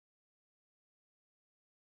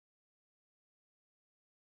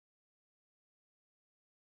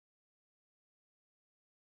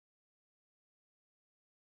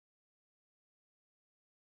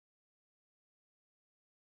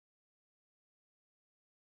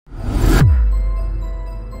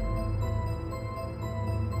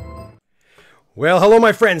Well, hello,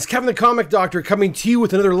 my friends. Kevin the Comic Doctor coming to you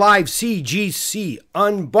with another live CGC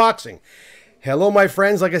unboxing. Hello, my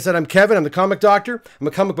friends. Like I said, I'm Kevin. I'm the Comic Doctor. I'm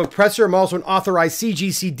a comic book presser. I'm also an authorized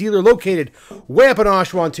CGC dealer located way up in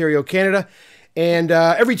Oshawa, Ontario, Canada. And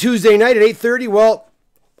every Tuesday night at 8:30, well,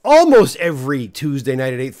 almost every Tuesday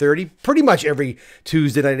night at 8:30, pretty much every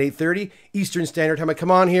Tuesday night at 8:30 Eastern Standard Time, I come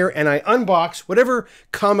on here and I unbox whatever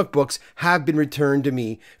comic books have been returned to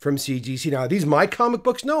me from CGC. Now, are these my comic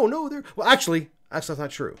books? No, they're, well, actually, that's not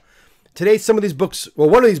true. Today, some of these books, well,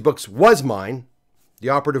 one of these books was mine, the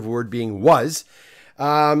operative word being was,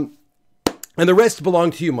 and the rest belong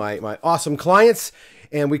to you, my awesome clients.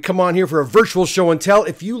 And we come on here for a virtual show and tell.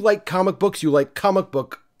 If you like comic books, you like comic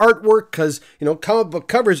book artwork, because, you know, comic book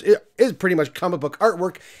covers is pretty much comic book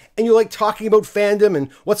artwork, and you like talking about fandom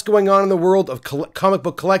and what's going on in the world of comic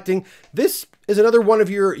book collecting, this is another one of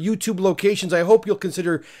your YouTube locations I hope you'll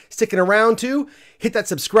consider sticking around to. Hit that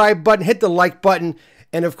subscribe button, hit the like button,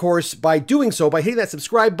 and of course, by doing so, by hitting that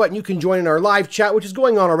subscribe button, you can join in our live chat, which is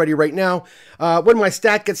going on already right now. When my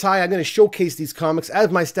stat gets high, I'm going to showcase these comics. As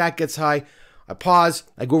my stat gets high, I pause,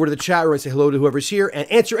 I go over to the chat room and say hello to whoever's here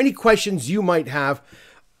and answer any questions you might have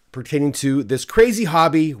pertaining to this crazy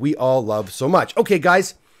hobby we all love so much. Okay,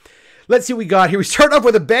 guys, let's see what we got here. We start off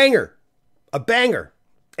with a banger.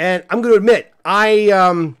 And I'm going to admit,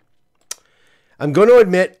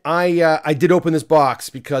 I did open this box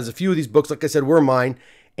because a few of these books, like I said, were mine,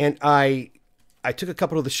 and I took a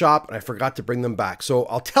couple to the shop and I forgot to bring them back. So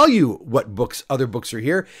I'll tell you what other books are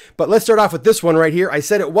here, but let's start off with this one right here. I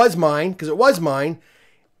said it was mine because it was mine.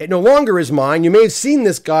 It no longer is mine. You may have seen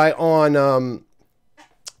this guy on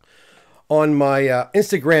my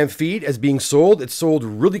Instagram feed as being sold. It sold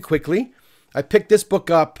really quickly. I picked this book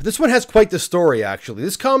up. This one has quite the story, actually.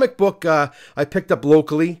 This comic book I picked up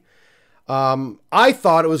locally. I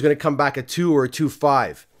thought it was going to come back a 2 or a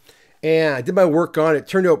 2.5. And I did my work on it. It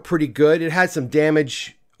turned out pretty good. It had some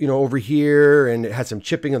damage, you know, over here, and it had some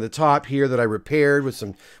chipping on the top here that I repaired with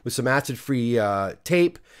some acid-free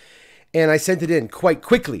tape. And I sent it in quite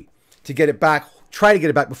quickly to get it back. Try to get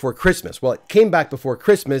it back before Christmas. Well, it came back before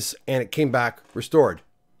Christmas, and it came back restored.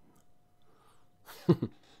 I'm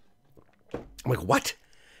like, what?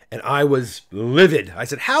 And I was livid. I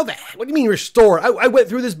said, how the heck? What do you mean restored? I went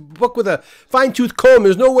through this book with a fine-tooth comb.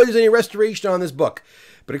 There's no way there's any restoration on this book.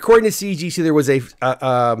 But according to CGC, there was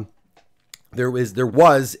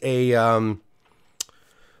a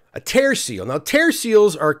tear seal. Now, tear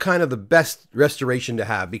seals are kind of the best restoration to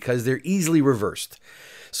have because they're easily reversed.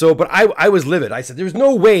 So, but I was livid. I said, there's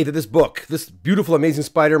no way that this book, this beautiful, Amazing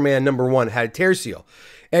Spider-Man #1, had a tear seal.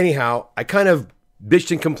 Anyhow, I kind of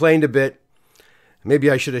bitched and complained a bit.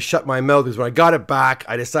 Maybe I should have shut my mouth, because when I got it back,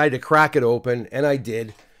 I decided to crack it open, and I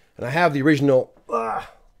did. And I have the original, where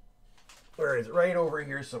is it? Right over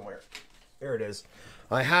here somewhere. There it is.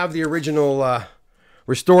 I have the original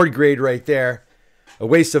restored grade right there. A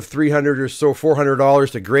waste of $300 or so,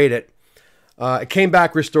 $400 to grade it. It came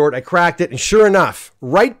back restored. I cracked it, and sure enough,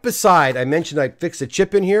 right beside, I mentioned I fixed a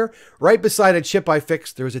chip in here. Right beside a chip I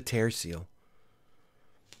fixed, there was a tear seal.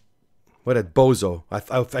 What a bozo. I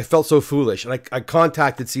felt so foolish. And I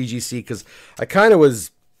contacted CGC because I kind of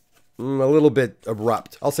was a little bit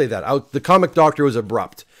abrupt. I'll say that. The Comic Doctor was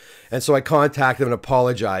abrupt. And so I contacted him and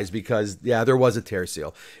apologized because, yeah, there was a tear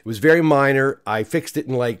seal. It was very minor. I fixed it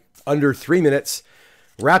in like under 3 minutes.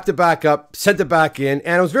 Wrapped it back up, sent it back in,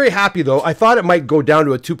 and I was very happy, though. I thought it might go down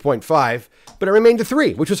to a 2.5, but it remained a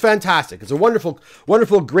 3, which was fantastic. It's a wonderful,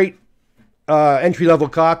 wonderful, great entry-level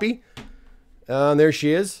copy. There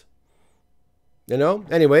she is. You know,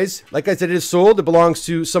 anyways, like I said, it is sold. It belongs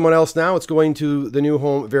to someone else now. It's going to the new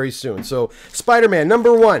home very soon. So, Spider-Man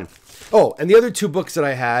 #1. Oh, and the other 2 books that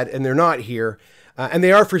I had, and they're not here, and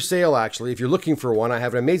they are for sale, actually. If you're looking for one, I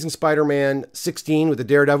have an Amazing Spider-Man 16 with the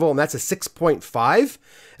Daredevil, and that's a 6.5.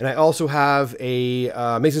 And I also have a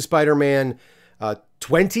Amazing Spider-Man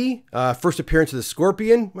 20, first appearance of the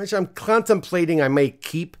Scorpion, which I'm contemplating I may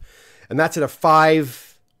keep. And that's at a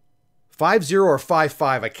 5.0 or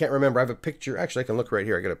 5.5. I can't remember. I have a picture. Actually, I can look right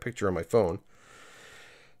here. I got a picture on my phone.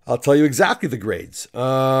 I'll tell you exactly the grades.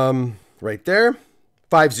 Right there,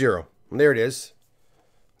 5.0. And there it is.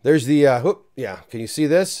 There's the, yeah, can you see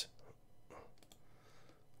this?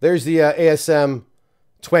 There's the ASM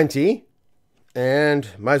 20, and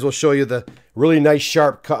might as well show you the really nice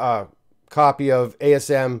sharp copy of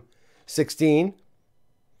ASM 16.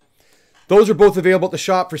 Those are both available at the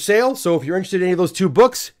shop for sale, so if you're interested in any of those 2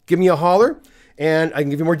 books, give me a holler, and I can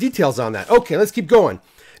give you more details on that. Okay, let's keep going.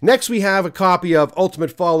 Next, we have a copy of Ultimate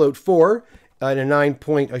Fallout 4 in a 9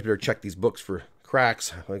 point, I better check these books for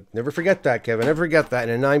cracks. Like, never forget that, Kevin. Never forget that.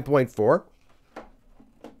 In a 9.4.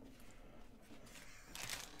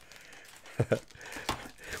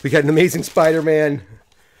 We got an Amazing Spider-Man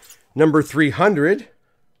number 300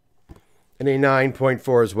 and a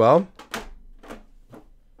 9.4 as well.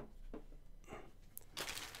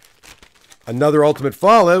 Another Ultimate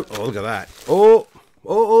Fallout. Oh, look at that. Oh.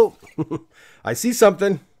 I see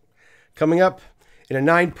something coming up in a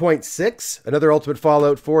 9.6. Another Ultimate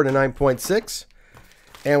Fallout 4 and a 9.6.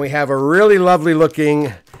 And we have a really lovely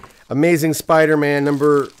looking Amazing Spider-Man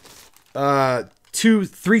number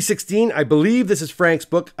 316. I believe this is Frank's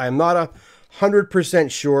book. I'm not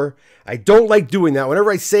 100% sure. I don't like doing that.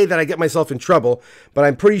 Whenever I say that, I get myself in trouble. But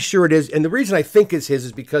I'm pretty sure it is. And the reason I think it's his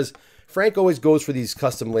is because Frank always goes for these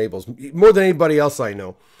custom labels. More than anybody else I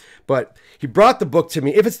know. But he brought the book to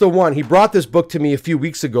me. If it's the one, he brought this book to me a few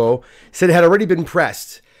weeks ago. Said it had already been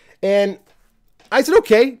pressed. And I said,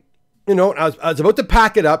 okay. You know, I was about to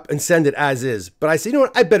pack it up and send it as is. But I said, you know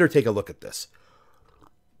what? I better take a look at this.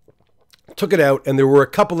 Took it out, and there were a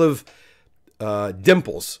couple of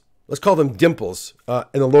dimples. Let's call them dimples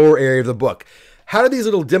in the lower area of the book. How do these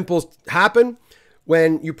little dimples happen?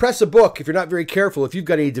 When you press a book, if you're not very careful, if you've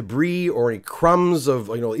got any debris or any crumbs of,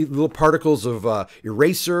 you know, little particles of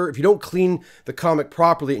eraser, if you don't clean the comic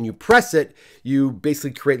properly and you press it, you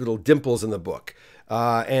basically create little dimples in the book.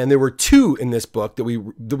 And there were 2 in this book that we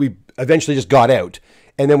eventually just got out.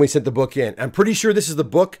 And then we sent the book in. I'm pretty sure this is the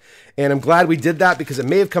book, and I'm glad we did that because it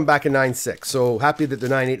may have come back in 9.6. So happy that the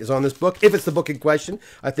 9.8 is on this book. If it's the book in question,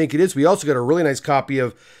 I think it is. We also got a really nice copy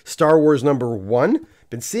of Star Wars number 1.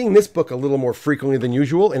 Been seeing this book a little more frequently than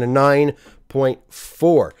usual in a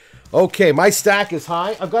 9.4. Okay, my stack is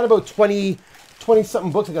high. I've got about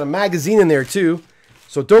 20-something books. I've got a magazine in there too.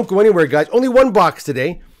 So don't go anywhere, guys. Only one box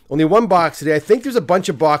today. Only one box today. I think there's a bunch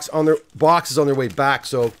of boxes on their way back.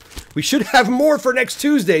 So we should have more for next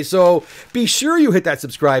Tuesday. So be sure you hit that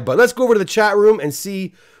subscribe button. Let's go over to the chat room and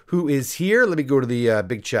see who is here. Let me go to the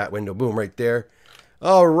big chat window. Boom, right there.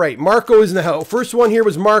 All right. Marco is in the house. First one here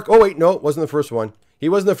was Mark. Oh, wait. No, it wasn't the first one. He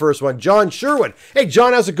wasn't the first one. John Sherwood. Hey,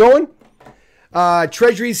 John, how's it going?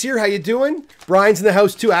 Treasury's here. How you doing? Brian's in the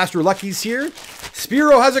house too. Astro Lucky's here.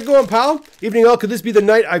 Spiro, how's it going, pal? Evening all. Could this be the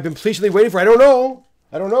night I've been patiently waiting for? I don't know.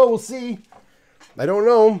 We'll see. I don't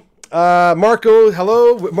know. Marco,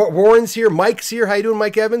 hello. Warren's here. Mike's here. How you doing,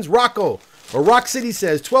 Mike Evans? Rocco, or Rock City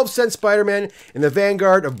says, 12-cent Spider-Man in the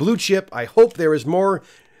vanguard of Blue Chip. I hope there is more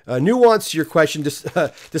nuance to your question,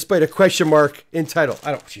 despite a question mark in title.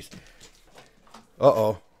 I don't, jeez.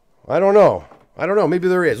 Uh-oh. I don't know. Maybe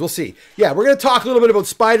there is. We'll see. Yeah, we're going to talk a little bit about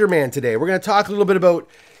Spider-Man today. We're going to talk a little bit about,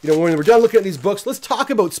 you know, when we're done looking at these books, let's talk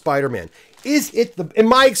about Spider-Man. Is it, in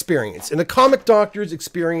my experience, in the Comic Doctor's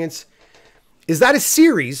experience, is that a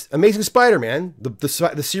series, Amazing Spider-Man, the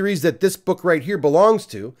series that this book right here belongs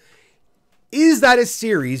to, is that a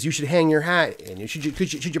series you should hang your hat in? Should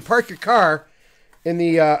you park your car in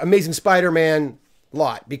the Amazing Spider-Man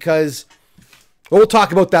lot? Because, well, we'll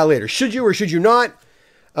talk about that later. Should you or should you not?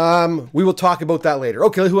 We will talk about that later.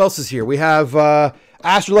 Okay, who else is here? We have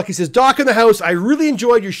Astro Lucky says, Doc in the house. I really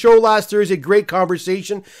enjoyed your show last Thursday. Great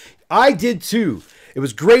conversation. I did too. It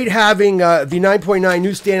was great having the 9.9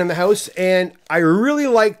 newsstand in the house, and I really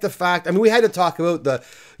liked the fact, I mean, we had to talk about the,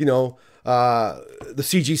 you know, the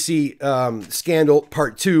CGC scandal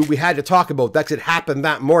part 2. We had to talk about that because it happened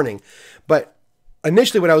that morning. But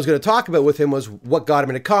initially what I was going to talk about with him was what got him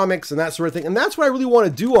into comics and that sort of thing. And that's what I really want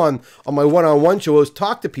to do on my one-on-one show, is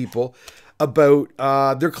talk to people about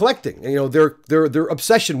their collecting, you know, their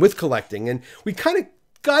obsession with collecting. And we kind of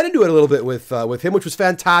got into it a little bit with him, which was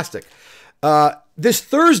fantastic. This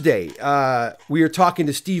Thursday, we are talking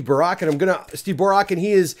to Steve Barak, and Steve Barak, and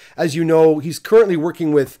he is, as you know, he's currently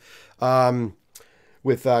working with Comic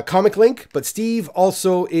Link, but Steve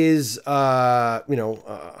also is, you know,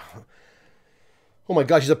 oh my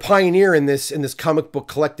gosh, he's a pioneer in this comic book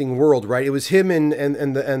collecting world, right? It was him and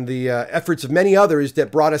the efforts of many others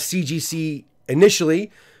that brought us CGC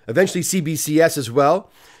initially, eventually CBCS as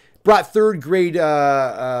well. Brought third-party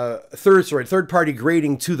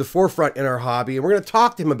grading to the forefront in our hobby, and we're going to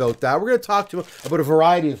talk to him about that. We're going to talk to him about a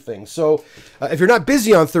variety of things. So if you're not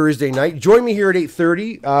busy on Thursday night, join me here at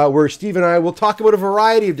 8:30, where Steve and I will talk about a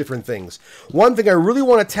variety of different things. One thing I really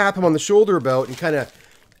want to tap him on the shoulder about and kind of,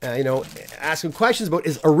 you know, ask him questions about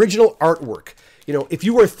is original artwork. You know, if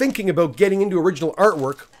you were thinking about getting into original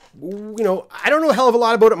artwork, you know, I don't know a hell of a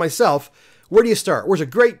lot about it myself. Where do you start? Where's a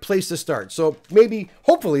great place to start? So maybe,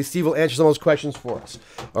 hopefully, Steve will answer some of those questions for us.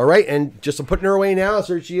 All right, and just I'm putting her away now.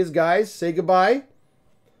 So here she is, guys. Say goodbye.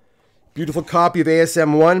 Beautiful copy of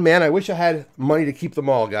ASM 1. Man, I wish I had money to keep them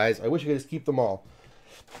all, guys. I wish I could just keep them all.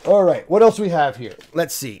 All right, what else we have here?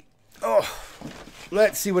 Let's see. Oh,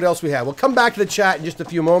 let's see what else we have. We'll come back to the chat in just a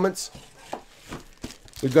few moments.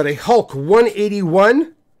 We've got a Hulk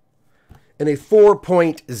 181 and a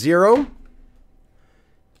 4.0.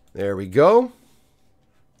 There we go.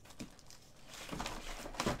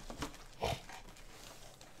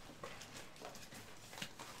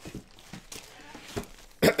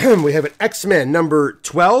 We have an X-Men number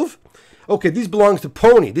 12. Okay, these belongs to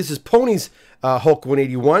Pony. This is Pony's Hulk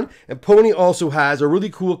 181. And Pony also has a really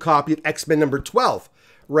cool copy of X-Men number 12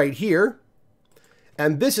 right here.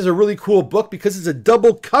 And this is a really cool book because it's a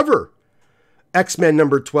double cover. X-Men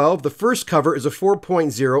number 12. The first cover is a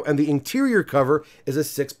 4.0 and the interior cover is a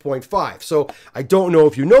 6.5. So I don't know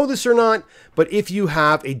if you know this or not, but if you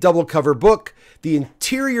have a double cover book, the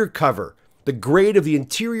interior cover, the grade of the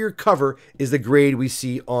interior cover is the grade we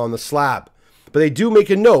see on the slab. But they do make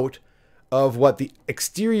a note of what the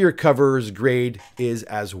exterior cover's grade is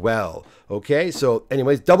as well. Okay, so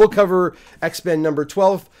anyways, double cover X-Men number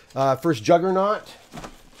 12, first Juggernaut.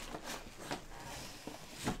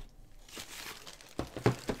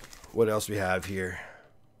 What else we have here?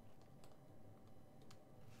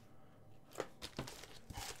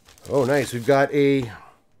 Oh, nice. We've got a...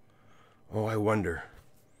 Oh, I wonder.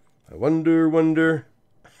 I wonder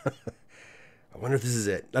if this is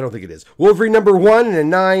it. I don't think it is. Wolverine number 1 and a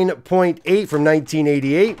 9.8 from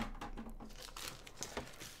 1988.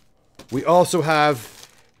 We also have...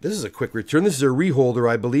 This is a quick return. This is a reholder,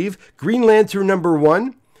 I believe. Green Lantern number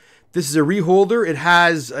 1. This is a reholder. It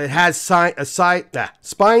has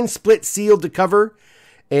spine split sealed to cover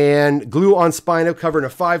and glue on spine to cover in a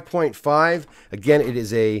 5.5. Again, it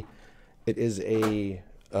is a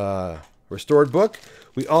restored book.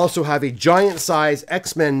 We also have a giant size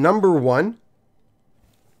X-Men number 1.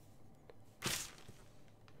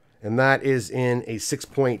 And that is in a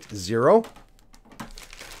 6.0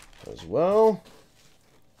 as well.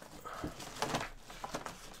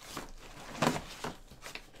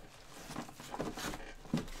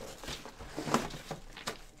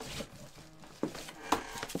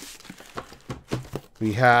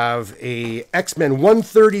 We have a X-Men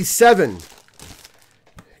 137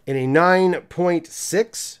 in a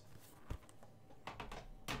 9.6.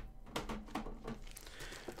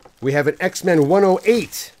 We have an X-Men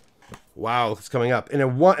 108. Wow, it's coming up. In a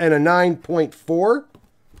 9.4.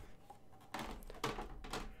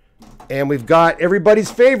 And we've got everybody's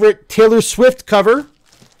favorite Taylor Swift cover.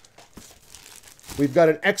 We've got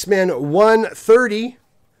an X-Men 130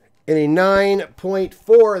 in a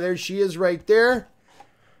 9.4. There she is right there.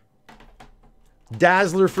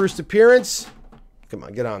 Dazzler first appearance. Come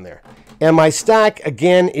on, get on there. And my stack,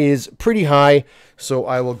 again, is pretty high. So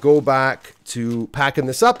I will go back to packing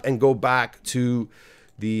this up and go back to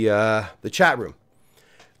the chat room.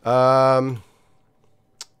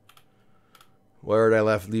 Where did I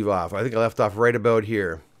leave off? I think I left off right about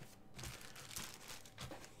here.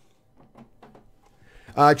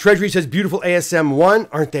 Treasury says beautiful ASM 1.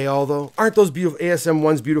 Aren't they all, though? Aren't those beautiful ASM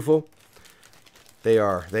 1s beautiful? They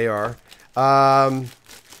are. They are.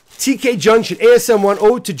 TK Junction, ASM 1,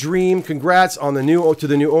 Ode to Dream. Congrats on the new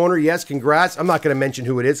owner. Yes, congrats. I'm not going to mention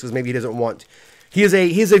who it is because maybe he doesn't want. He's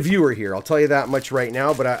a viewer here. I'll tell you that much right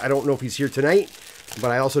now, but I don't know if he's here tonight.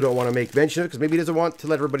 But I also don't want to make mention of it because maybe he doesn't want to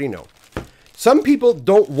let everybody know. Some people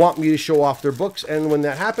don't want me to show off their books, and when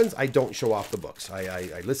that happens, I don't show off the books.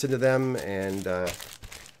 I listen to them and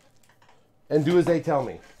do as they tell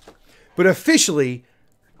me. But officially,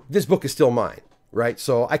 this book is still mine. Right,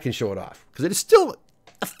 so I can show it off because it is still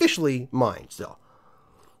officially mine. Still,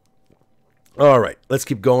 all right. Let's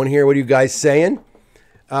keep going here. What are you guys saying?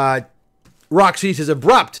 Roxy says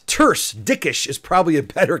abrupt, terse, dickish is probably a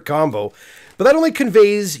better combo, but that only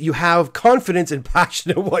conveys you have confidence and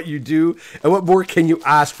passion in what you do. And what more can you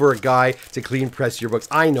ask for a guy to clean press your books?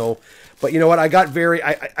 I know, but you know what? I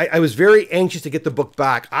was very anxious to get the book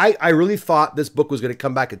back. I really thought this book was going to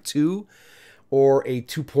come back at 2. Or a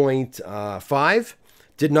 2.5.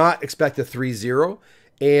 Did not expect a 3.0.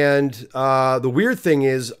 And the weird thing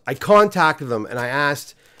is, I contacted them and I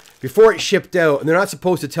asked before it shipped out, and they're not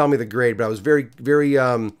supposed to tell me the grade, but I was very, very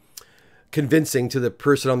convincing to the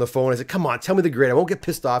person on the phone. I said, come on, tell me the grade. I won't get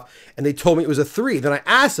pissed off. And they told me it was a 3. Then I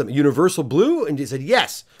asked them, Universal Blue? And they said,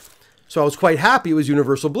 yes. So I was quite happy it was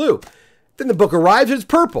Universal Blue. Then the book arrives and it's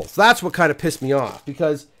purple. So that's what kind of pissed me off,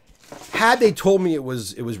 because had they told me it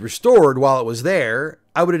was restored while it was there,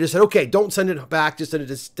 I would have just said, okay, don't send it back, just send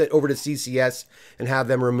it over to CCS and have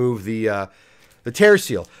them remove the tear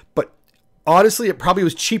seal. But honestly, it probably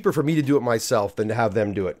was cheaper for me to do it myself than to have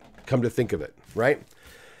them do it, come to think of it, right?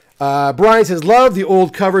 Brian says, love the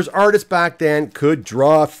old covers. Artists back then could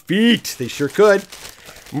draw feet. They sure could.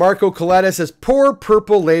 Marco Coletta says, poor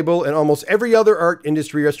purple label and almost every other art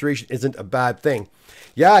industry restoration isn't a bad thing.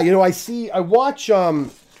 Yeah, you know, I watch,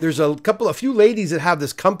 there's a few ladies that have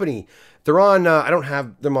this company. They're on, I don't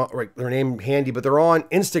have them right, their name handy, but they're on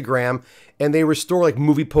Instagram, and they restore like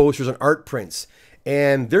movie posters and art prints.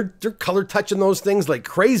 And they're color touching those things like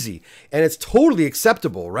crazy. And it's totally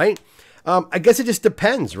acceptable, right? I guess it just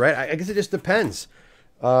depends, right? I guess it just depends.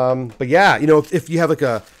 But yeah, you know, if you have like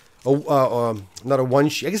not a one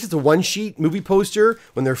sheet, I guess it's a one sheet movie poster,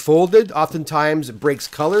 when they're folded, oftentimes it breaks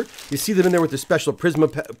color. You see them in there with their special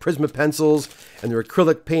Prisma pencils and their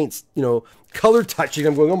acrylic paints, you know, color touching.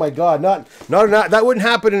 I'm going, oh my God, not that wouldn't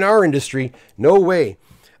happen in our industry. No way.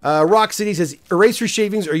 Rock City says, eraser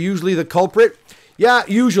shavings are usually the culprit. Yeah,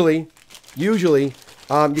 usually. You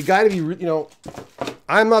got to be, you know,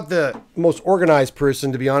 I'm not the most organized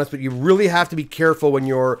person, to be honest, but you really have to be careful when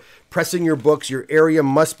you're pressing your books. Your area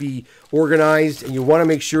must be organized, and you want to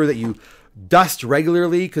make sure that you dust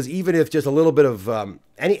regularly, because even if just a little bit of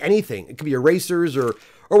anything, it could be erasers or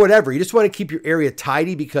whatever, you just want to keep your area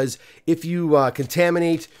tidy, because if you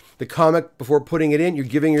contaminate the comic before putting it in, you're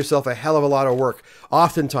giving yourself a hell of a lot of work,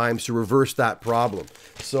 oftentimes, to reverse that problem.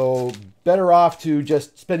 So better off to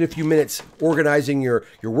just spend a few minutes organizing your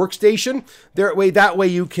workstation. That way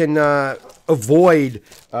you can avoid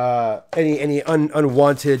any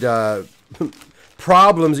unwanted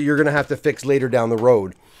problems that you're going to have to fix later down the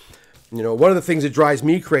road. You know, one of the things that drives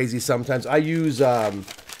me crazy sometimes, I use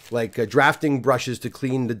drafting brushes to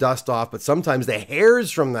clean the dust off, but sometimes the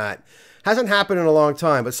hairs from that, hasn't happened in a long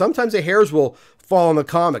time, but sometimes the hairs will fall on the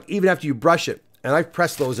comic even after you brush it. And I've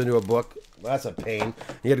pressed those into a book. That's a pain.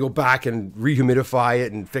 You got to go back and rehumidify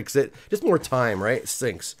it and fix it. Just more time, right? It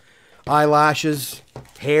stinks. Eyelashes,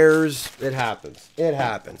 hairs, it happens. It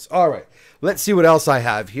happens. All right, let's see what else I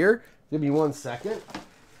have here. Give me 1 second.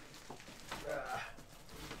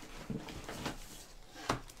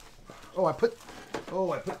 I put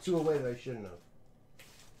two away that I shouldn't have.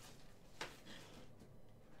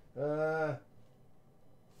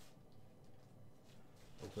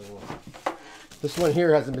 This one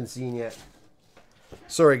here hasn't been seen yet.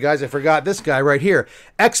 Sorry, guys, I forgot this guy right here.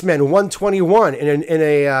 X-Men 121 in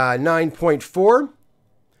a 9.4.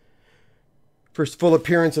 First full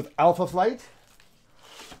appearance of Alpha Flight.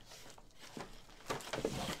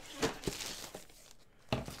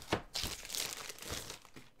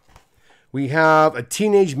 We have a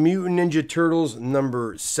Teenage Mutant Ninja Turtles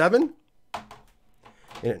number 7.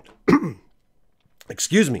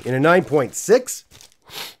 Excuse me, in a 9.6.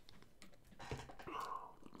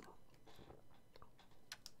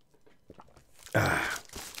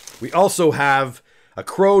 We also have a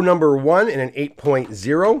Crow number 1 in an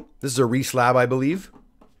 8.0. This is a reslab, I believe.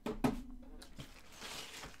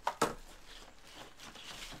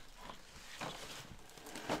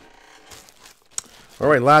 All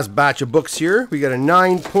right, last batch of books here. We got a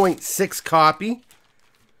 9.6 copy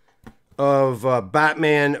of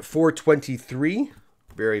Batman 423.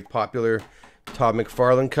 Very popular Todd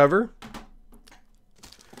McFarlane cover.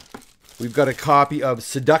 We've got a copy of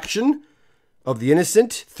Seduction of the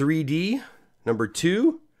Innocent 3D number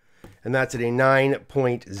 2. And that's at a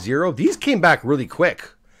 9.0. These came back really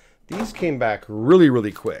quick. These came back really,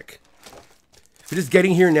 really quick. If you're just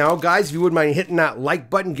getting here now, guys, if you wouldn't mind hitting that like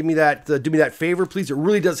button, give me that, do me that favor, please. It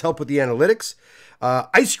really does help with the analytics.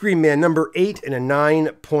 Ice Cream Man number 8 and a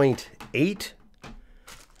 9.8.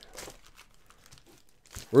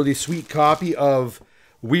 Really sweet copy of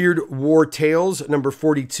Weird War Tales number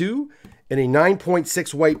 42 and a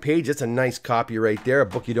 9.6 white page. That's a nice copy right there. A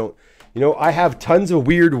book you don't, you know, I have tons of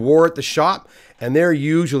Weird War at the shop, and they're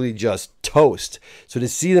usually just toast. So to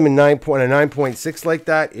see them in a 9.6 like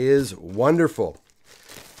that is wonderful.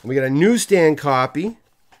 And we got a newsstand copy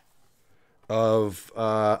of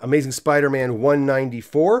Amazing Spider-Man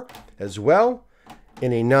 194 as well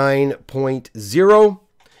in a 9.0.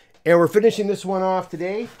 And we're finishing this one off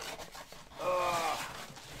today.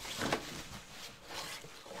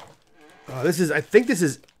 I think this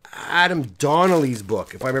is Adam Donnelly's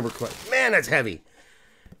book, if I remember correctly. Man, that's heavy.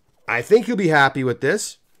 I think you'll be happy with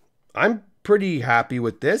this. I'm pretty happy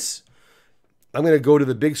with this. I'm going to go to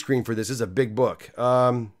the big screen for this. This is a big book.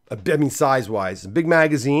 I mean, size-wise. It's a big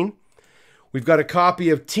magazine. We've got a copy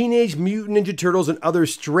of Teenage Mutant Ninja Turtles and Other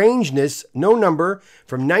Strangeness, no number,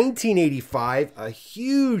 from 1985. A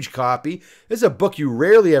huge copy. This is a book you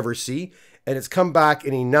rarely ever see, and it's come back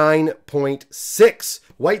in a 9.6.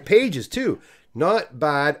 White pages, too. Not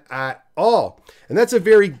bad at all. And that's a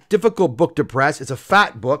very difficult book to press. It's a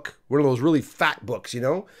fat book. One of those really fat books, you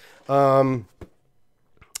know.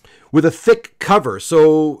 with a thick cover.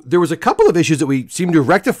 So there was a couple of issues that we seemed to have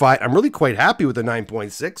rectified. I'm really quite happy with the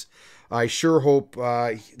 9.6. I sure hope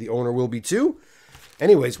the owner will be too.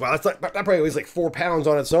 Anyways, wow, that probably weighs like 4 pounds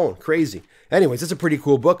on its own. Crazy. Anyways, it's a pretty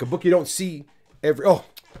cool book. A book you don't see every... Oh,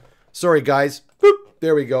 sorry, guys. Boop.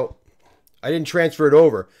 There we go. I didn't transfer it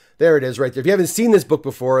over. There it is right there. If you haven't seen this book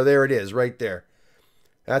before, there it is right there.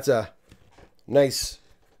 That's a nice,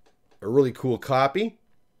 a really cool copy.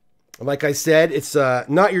 Like I said, it's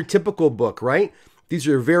not your typical book, right? It's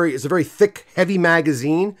a very thick, heavy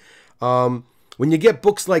magazine. When you get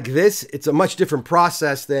books like this, it's a much different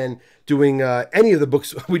process than doing any of the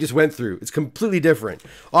books we just went through. It's completely different.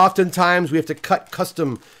 Oftentimes, we have to cut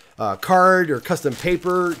custom card or custom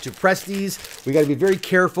paper to press these. We got to be very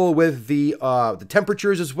careful with the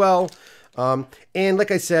temperatures as well. And like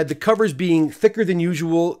I said, the covers being thicker than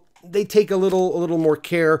usual, they take a little more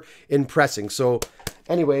care in pressing. So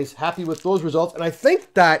anyways, happy with those results. And I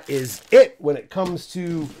think that is it when it comes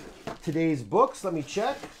to today's books. Let me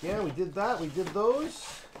check. Yeah, we did that. We did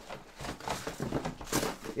those.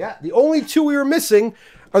 Yeah, the only two we were missing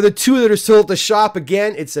are the two that are still at the shop.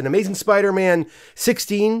 Again, it's an Amazing Spider-Man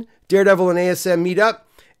 16, Daredevil and ASM meetup,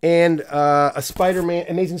 and a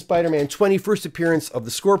Amazing Spider-Man 20, first appearance of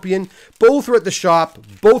the Scorpion. Both are at the shop.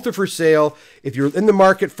 Both are for sale. If you're in the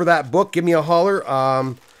market for that book, give me a holler.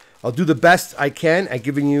 I'll do the best I can at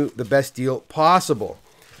giving you the best deal possible.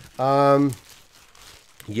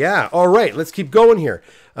 Yeah, all right, let's keep going here.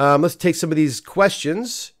 Let's take some of these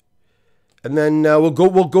questions, and then we'll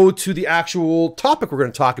go to the actual topic we're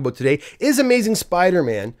going to talk about today. Is Amazing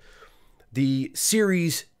Spider-Man the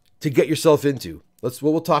series to get yourself into?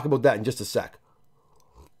 We'll talk about that in just a sec.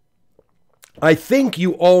 I think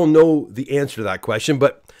you all know the answer to that question,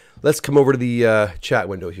 but let's come over to the chat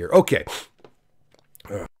window here. Okay.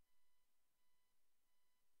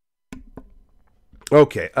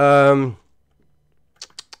 Okay.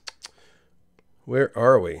 Where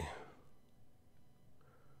are we?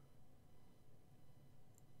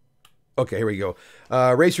 Okay, here we go.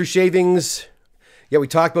 Racer shavings. Yeah, we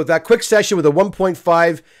talked about that. Quick session with a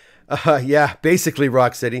 1.5. Yeah, basically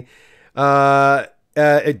Rock City. That's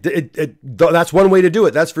one way to do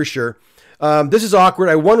it. That's for sure. This is awkward.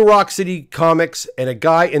 I won Rock City Comics, and a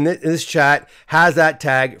guy in this chat has that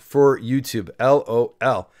tag for YouTube.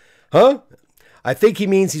 LOL. Huh? I think he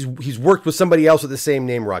means he's worked with somebody else with the same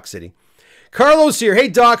name, Rock City. Carlos here. Hey,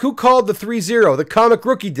 Doc, who called the 3-0? The Comic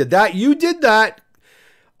Rookie did that. You did that.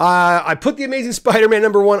 I put the Amazing Spider-Man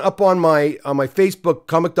 #1 up on my Facebook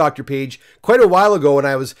Comic Doctor page quite a while ago,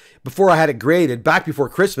 and before I had it graded, back before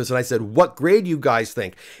Christmas, and I said, what grade do you guys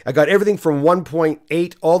think? I got everything from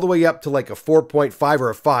 1.8 all the way up to like a 4.5 or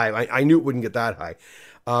a 5. I knew it wouldn't get that high.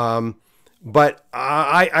 But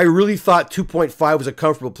I really thought 2.5 was a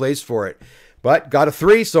comfortable place for it. But got a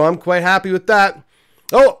 3, so I'm quite happy with that.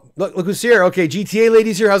 Oh, look who's here. Okay, GTA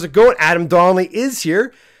ladies here. How's it going? Adam Donnelly is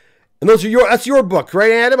here. And that's your book,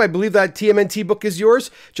 right, Adam? I believe that TMNT book is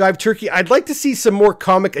yours. Jive Turkey, I'd like to see some more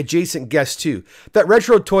comic-adjacent guests, too. That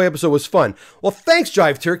retro toy episode was fun. Well, thanks,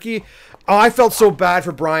 Jive Turkey. Oh, I felt so bad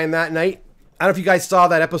for Brian that night. I don't know if you guys saw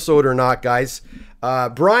that episode or not, guys.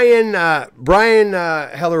 Brian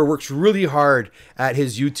Heller works really hard at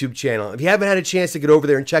his YouTube channel. If you haven't had a chance to get over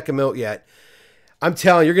there and check him out yet, I'm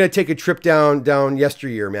telling you, you're going to take a trip down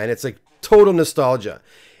yesteryear, man. It's like total nostalgia.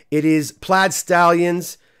 It is Plaid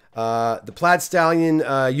Stallions, the Plaid Stallion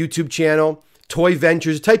YouTube channel, Toy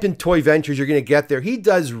Ventures. Type in Toy Ventures, you're going to get there. He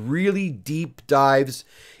does really deep dives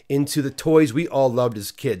into the toys we all loved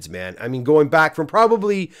as kids, man. I mean, going back from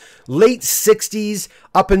probably late 60s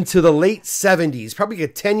up into the late 70s, probably a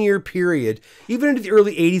 10-year period, even into the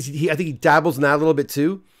early 80s. I think he dabbles in that a little bit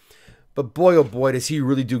too. But boy, oh boy, does he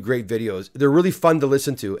really do great videos. They're really fun to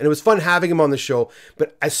listen to. And it was fun having him on the show.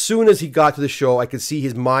 But as soon as he got to the show, I could see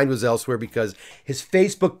his mind was elsewhere because his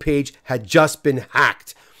Facebook page had just been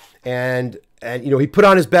hacked. And you know, he put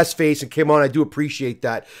on his best face and came on. I do appreciate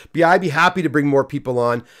that. But yeah, I'd be happy to bring more people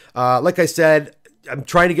on. Like I said, I'm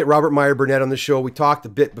trying to get Robert Meyer Burnett on the show. We talked a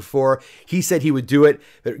bit before. He said he would do it.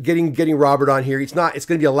 But getting Robert on here, it's going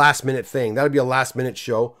to be a last-minute thing. That'll be a last-minute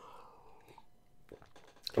show.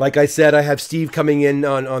 Like I said, I have Steve coming in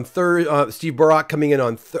on Thursday. Steve Barak coming in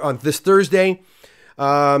on this Thursday,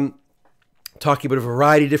 talking about a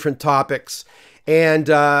variety of different topics. And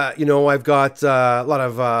you know, I've got a lot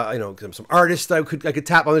of you know, some artists that I could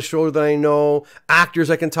tap on the shoulder that I know, actors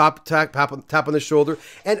I can tap on the shoulder,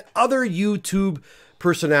 and other YouTube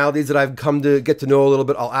personalities that I've come to get to know a little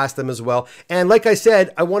bit. I'll ask them as well. And like I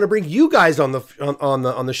said, I want to bring you guys on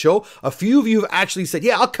the show. A few of you have actually said,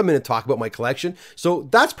 yeah, I'll come in and talk about my collection. So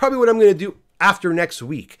that's probably what I'm going to do after next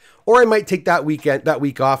week. Or I might take that week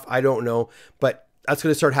off. I don't know. But that's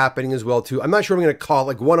going to start happening as well, too. I'm not sure I'm going to call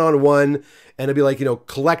like one-on-one and it'll be like,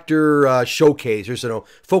 collector showcase or,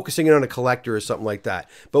 focusing in on a collector or something like that.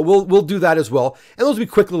 But we'll do that as well. And those will be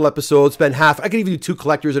quick little episodes. Spend half. I could even do 2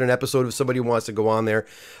 collectors in an episode if somebody wants to go on there.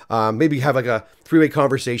 Maybe have like a 3-way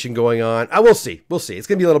conversation going on. We'll see. We'll see. It's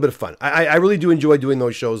going to be a little bit of fun. I really do enjoy doing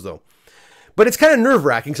those shows, though. But it's kind of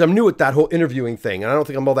nerve-wracking because I'm new at that whole interviewing thing. And I don't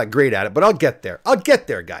think I'm all that great at it. But I'll get there. I'll get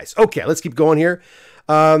there, guys. Okay, let's keep going here.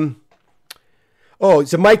 So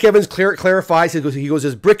Mike Evans clarifies. He goes,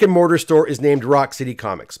 his brick and mortar store is named Rock City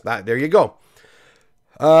Comics. There you go.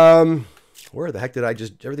 Where the heck did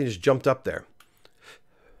everything just jumped up there.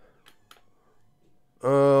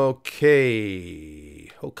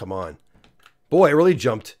 Okay. Oh, come on. Boy, it really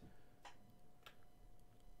jumped.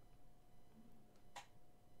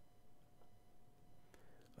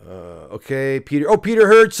 Okay, Peter. Oh, Peter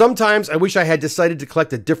Hurd. Sometimes I wish I had decided to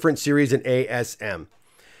collect a different series in ASM.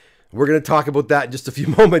 We're going to talk about that in just a few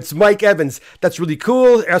moments. Mike Evans, that's really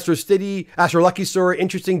cool. Astro Lucky Story,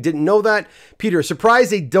 interesting. Didn't know that. Peter,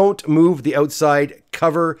 surprised they don't move the outside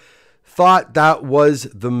cover. Thought that was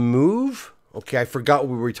the move. Okay, I forgot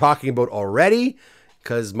what we were talking about already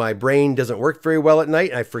because my brain doesn't work very well at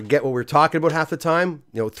night. And I forget what we're talking about half the time.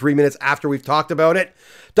 3 minutes after we've talked about it.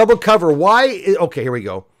 Double cover. Why? Okay, here we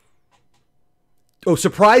go. Oh,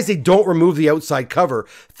 surprised they don't remove the outside cover.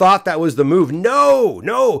 Thought that was the move.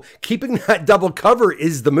 No. Keeping that double cover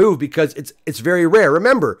is the move because it's very rare.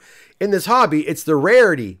 Remember, in this hobby, it's the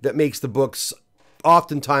rarity that makes the books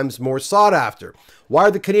oftentimes more sought after. Why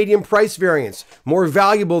are the Canadian price variants more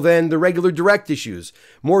valuable than the regular direct issues?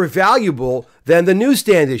 More valuable than the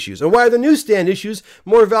newsstand issues? And why are the newsstand issues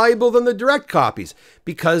more valuable than the direct copies?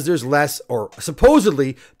 Because there's less, or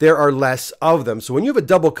supposedly there are less of them. So when you have a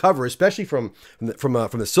double cover, especially from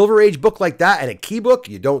the Silver Age book like that and a key book,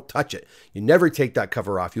 you don't touch it. You never take that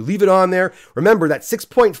cover off. You leave it on there. Remember that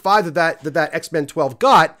 6.5 that X-Men 12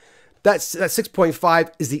 got, that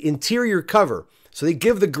 6.5 is the interior cover. So they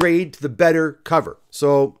give the grade to the better cover.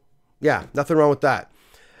 So, yeah, nothing wrong with that.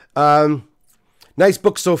 Nice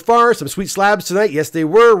book so far. Some sweet slabs tonight. Yes, they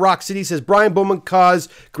were. Rock City says, Brian Bowman cause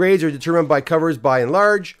grades are determined by covers by and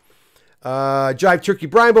large. Jive Turkey,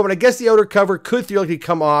 Brian Bowman, I guess the outer cover could theoretically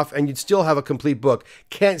come off and you'd still have a complete book.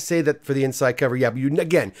 Can't say that for the inside cover. Yeah, but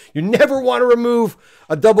you never want to remove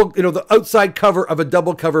a double, the outside cover of a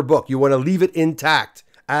double cover book. You want to leave it intact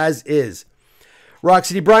as is. Rock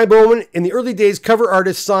City, Brian Bowman, in the early days, cover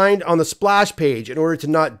artists signed on the splash page in order to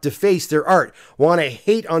not deface their art. Want to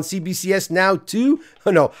hate on CBCS now too?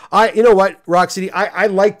 No, you know what, Rock City, I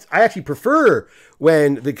actually prefer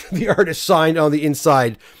when the artist signed on the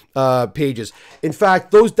inside pages. In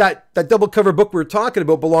fact, that double cover book we were talking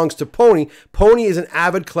about belongs to Pony. Pony is an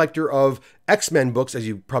avid collector of X-Men books, as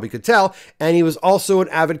you probably could tell, and he was also an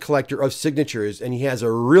avid collector of signatures, and he has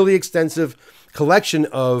a really extensive collection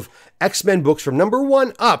of X-Men books from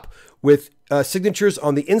 #1 up with signatures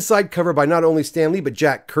on the inside cover by not only Stan Lee but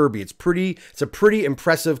Jack Kirby. It's a pretty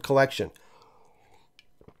impressive collection.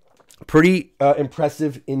 Pretty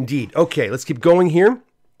impressive indeed. Okay, let's keep going here.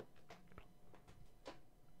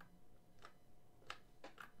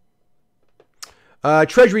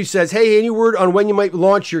 Treasury says, hey, any word on when you might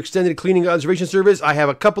launch your extended cleaning observation service? I have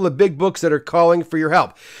a couple of big books that are calling for your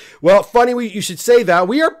help. Well, funny you should say that.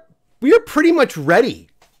 We are pretty much ready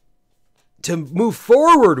to move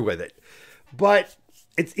forward with it. But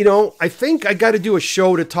it's, I think I got to do a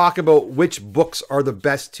show to talk about which books are the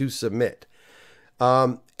best to submit.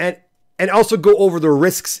 And also go over the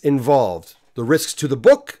risks involved, the risks to the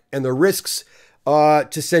book and the risks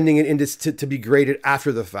to sending it in to be graded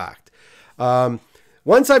after the fact.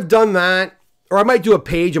 Once I've done that, or I might do a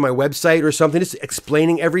page on my website or something, just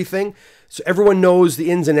explaining everything so everyone knows the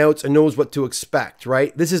ins and outs and knows what to expect,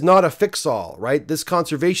 right? This is not a fix-all, right? This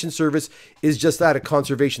conservation service is just that, a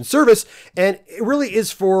conservation service, and it really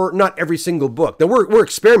is for not every single book. Now, we're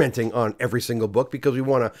experimenting on every single book because we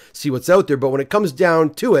want to see what's out there, but when it comes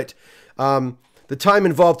down to it, the time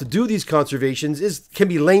involved to do these conservations can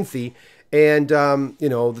be lengthy. And,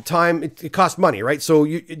 the time, it costs money, right? So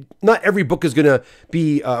not every book is going to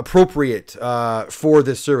be appropriate for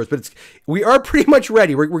this service, but we are pretty much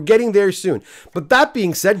ready. We're getting there soon. But that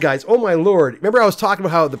being said, guys, oh my Lord, remember I was talking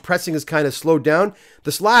about how the pressing is kind of slowed down?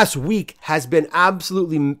 This last week has been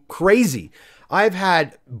absolutely crazy. I've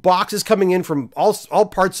had boxes coming in from all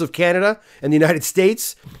parts of Canada and the United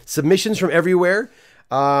States, submissions from everywhere.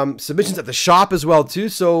 Submissions at the shop as well too.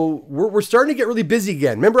 So we're starting to get really busy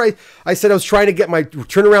again. Remember I said I was trying to get my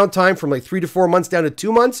turnaround time from like 3 to 4 months down to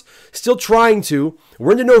 2 months. Still trying to.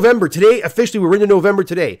 We're into November today. Officially, we're into November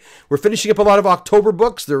today. We're finishing up a lot of October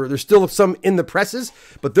books. There's still some in the presses,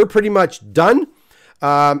 but they're pretty much done.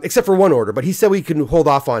 Except for one order, but he said we can hold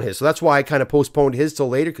off on his. So that's why I kind of postponed his till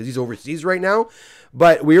later because he's overseas right now.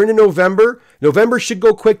 But we're into November. November should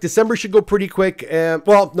go quick. December should go pretty quick.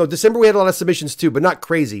 Well, no, December we had a lot of submissions too, but not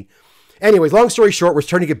crazy. Anyways, long story short, we're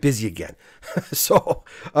starting to get busy again. So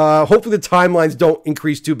hopefully the timelines don't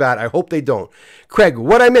increase too bad. I hope they don't. Craig,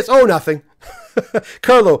 what I miss? Oh, nothing.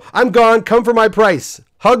 Carlo, I'm gone. Come for my price.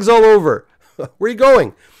 Hugs all over. Where are you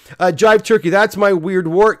going? Jive Turkey, that's my weird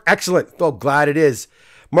war. Excellent. Oh, glad it is.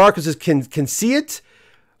 Marcus says, can see it.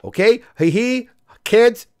 Okay. He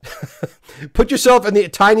can't. Put yourself in the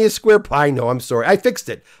tiniest square pie. No, I'm sorry. I fixed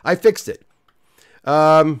it.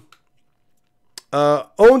 Owned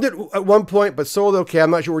it at one point, but sold it. Okay, I'm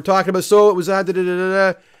not sure what we're talking about. So it was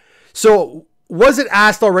So was it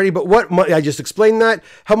asked already? But what money? I just explained that.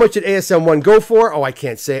 How much did ASM 1 go for? Oh, I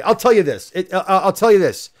can't say. I'll tell you this. I'll tell you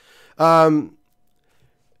this.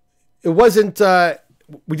 It wasn't. I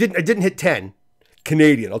didn't hit 10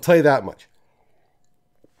 Canadian. I'll tell you that much.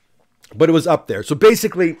 But it was up there. So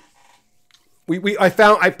basically,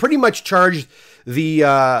 I pretty much charged the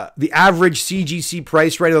average CGC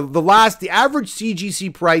price right. The average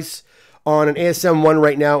CGC price on an ASM 1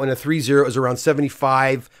 right now in a 3.0 is around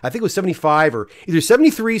 75. I think it was 75 or either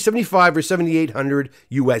 73, 75 or 7,800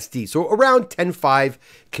 USD. So around 10.5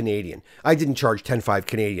 Canadian. I didn't charge 10.5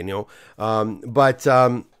 Canadian,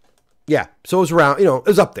 yeah. So it was around, it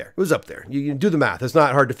was up there. It was up there. You can do the math. It's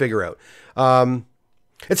not hard to figure out.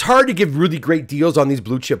 It's hard to give really great deals on these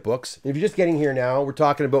blue chip books. If you're just getting here now, we're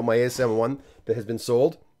talking about my ASM 1 that has been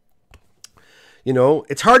sold.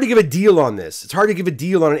 It's hard to give a deal on this. It's hard to give a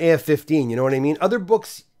deal on an AF15. You know what I mean? Other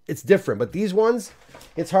books, it's different, but these ones,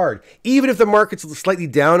 it's hard. Even if the market's slightly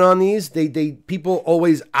down on these, people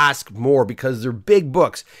always ask more because they're big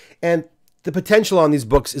books, and the potential on these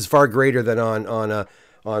books is far greater than on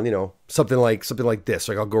something like this.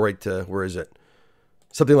 Like I'll go right to, where is it?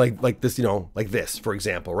 Something like this, like this, for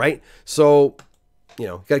example, right? So,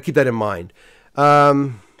 got to keep that in mind. Where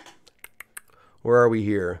are we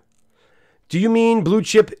here? Do you mean blue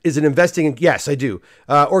chip is an investing in? Yes, I do.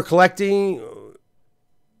 Or collecting?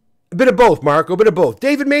 A bit of both, Marco, a bit of both.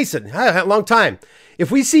 David Mason, long time. If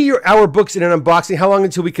we see our books in an unboxing, how long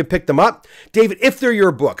until we can pick them up? David, if they're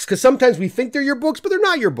your books, because sometimes we think they're your books, but they're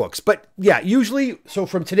not your books. But yeah, usually, so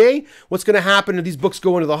from today, what's going to happen is these books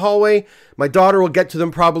go into the hallway. My daughter will get to them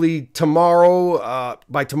probably tomorrow,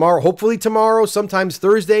 by tomorrow, hopefully tomorrow, sometimes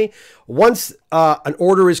Thursday. Once an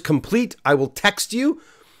order is complete, I will text you.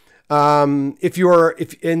 And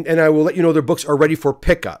I will let you know their books are ready for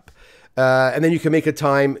pickup. And then you can make a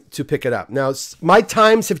time to pick it up. Now, my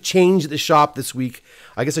times have changed at the shop this week.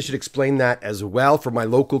 I guess I should explain that as well for my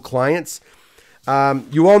local clients.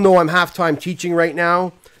 You all know I'm half-time teaching right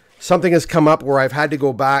now. Something has come up where I've had to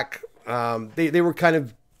go back. They kind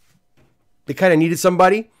of needed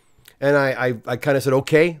somebody. And I kind of said,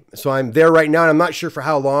 okay. So I'm there right now. And I'm not sure for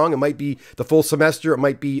how long. It might be the full semester. It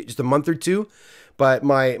might be just a month or two. But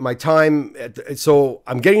my time, so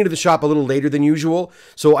I'm getting into the shop a little later than usual.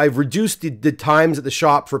 So I've reduced the times at the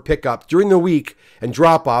shop for pickup during the week and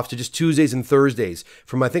drop-offs to just Tuesdays and Thursdays.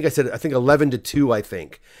 From, I think 11 to 2, I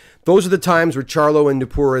think. Those are the times where Charlo and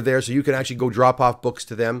Nupur are there, so you can actually go drop off books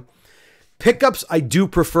to them. Pickups, I do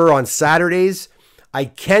prefer on Saturdays. I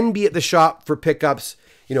can be at the shop for pickups,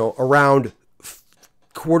 around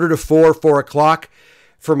 3:45, 4 o'clock.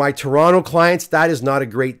 For my Toronto clients, that is not a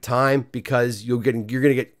great time because you're going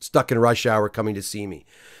to get stuck in rush hour coming to see me.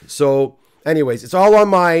 So anyways, it's all on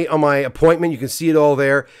my appointment. You can see it all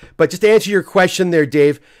there. But just to answer your question there,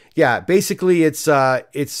 Dave, yeah, basically it's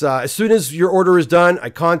as soon as your order is done,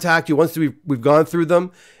 I contact you once we've gone through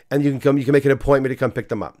them, and you can make an appointment to come pick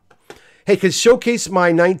them up. Hey, could showcase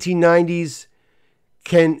my 1990s?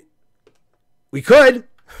 We could.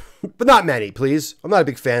 But not many, please. I'm not a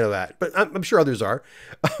big fan of that, but I'm sure others are.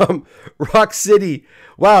 Rock City.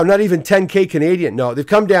 Wow, not even 10K Canadian. No, they've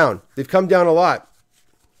come down. They've come down a lot.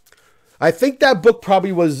 I think that book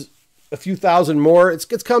probably was a few thousand more. It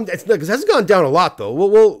hasn't gone down a lot, though.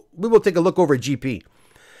 We will take a look over at GP.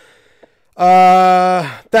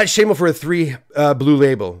 That's shameful for a 3 blue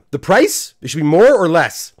label. The price? It should be more or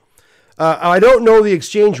less? I don't know the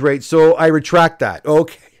exchange rate, so I retract that.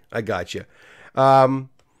 Okay, I got you.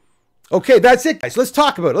 Okay, that's it, guys. Let's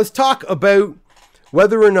talk about it. Let's talk about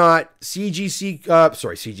whether or not CGC.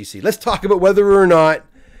 Let's talk about whether or not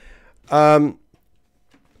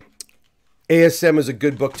ASM is a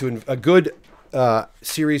good book a good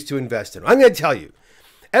series to invest in. I'm going to tell you,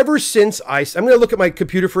 ever since I'm going to look at my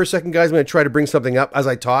computer for a second, guys. I'm going to try to bring something up as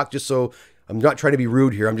I talk, just so I'm not trying to be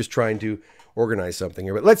rude here. I'm just trying to organize something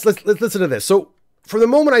here. But let's listen to this. So from the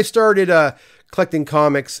moment I started collecting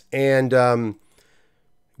comics and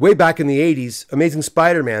way back in the 80s, Amazing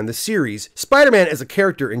Spider-Man, the series, Spider-Man as a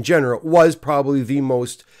character in general was probably the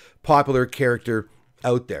most popular character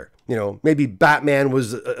out there. You know, maybe Batman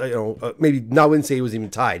was, maybe I wouldn't say he was even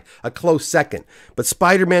tied, a close second. But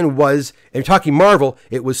Spider-Man was, and you're talking Marvel,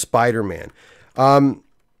 it was Spider-Man.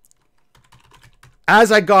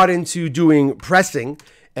 As I got into doing pressing,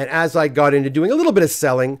 and as I got into doing a little bit of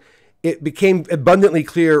selling, it became abundantly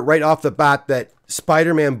clear right off the bat that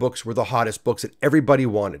Spider-Man books were the hottest books that everybody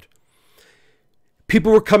wanted.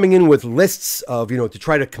 People were coming in with lists of, to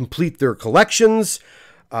try to complete their collections,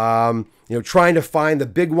 trying to find the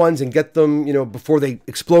big ones and get them, before they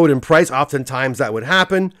explode in price. Oftentimes that would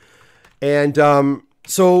happen. And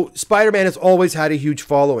so Spider-Man has always had a huge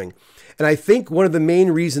following. And I think one of the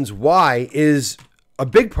main reasons why is a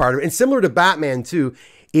big part of it, and similar to Batman too,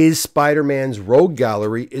 is Spider-Man's rogue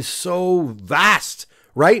gallery is so vast,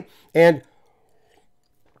 right? And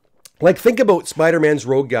like, think about Spider-Man's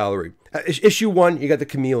rogue gallery. Issue 1, you got the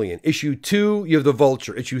Chameleon. Issue 2, you have the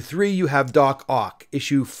Vulture. Issue 3, you have Doc Ock.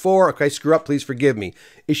 Issue 4, okay, screw up, please forgive me.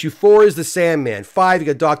 Issue 4 is the Sandman. 5, you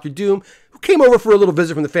got Doctor Doom, who came over for a little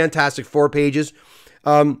visit from the Fantastic Four pages.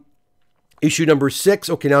 Issue number 6,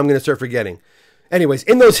 okay, now I'm going to start forgetting. Anyways,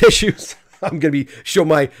 in those issues, I'm going to be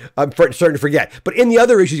I'm starting to forget. But in the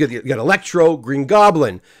other issues, you got Electro, Green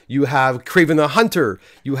Goblin. You have Kraven the Hunter.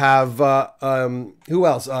 You have, who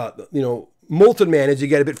else? Molten Man, as you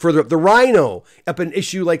get a bit further up. The Rhino, up in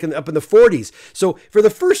issue up in the 40s. So for the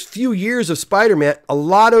first few years of Spider-Man, a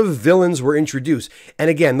lot of villains were introduced. And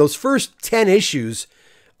again, those first 10 issues,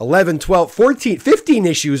 11, 12, 14, 15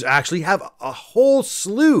 issues actually have a whole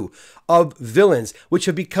slew of villains, which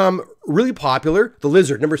have become really popular. The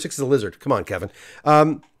Lizard, number 6 is the Lizard. Come on, Kevin.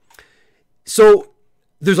 So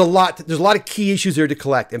there's a lot of key issues there to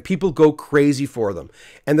collect, and people go crazy for them.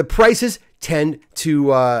 And the prices tend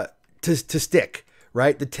to stick,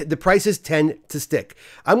 right? The prices tend to stick.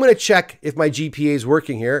 I'm going to check if my GPA is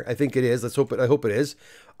working here. I think it is. I hope it is.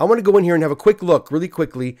 I want to go in here and have a quick look really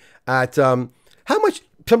quickly at how much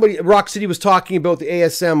Rock City was talking about the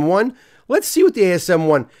ASM 1. Let's see what the ASM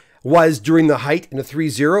 1 was during the height in the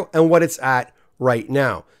 3.0 and what it's at right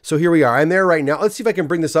now. So here we are. I'm there right now. Let's see if I can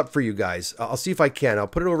bring this up for you guys. I'll see if I can. I'll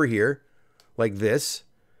put it over here like this.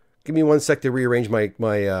 Give me 1 sec to rearrange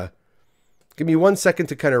give me 1 second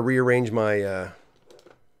to kind of rearrange my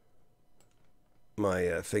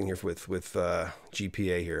thing here with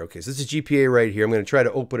GPA here. Okay, so this is GPA right here. I'm going to try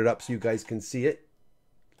to open it up so you guys can see it.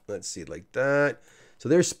 Let's see it like that. So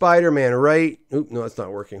there's Spider-Man, right? Oop, no, that's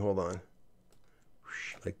not working. Hold on.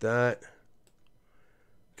 Like that.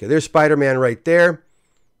 Okay, there's Spider-Man right there.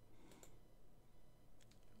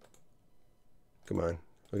 Come on.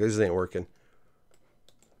 Okay, this ain't working.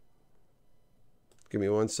 Give me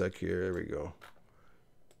 1 sec here. There we go.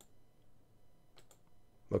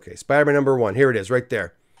 Okay, Spider-Man number 1. Here it is, right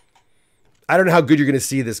there. I don't know how good you're going to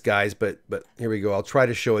see this, guys, but here we go. I'll try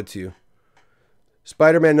to show it to you.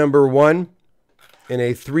 Spider-Man number 1 in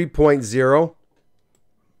a 3.0.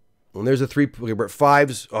 And there's a 3. Okay, we're at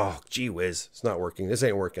 5s. Oh, gee whiz. It's not working. This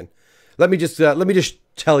ain't working. Let me just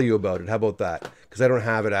tell you about it. How about that? Because I don't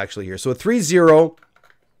have it actually here. So a 3.0.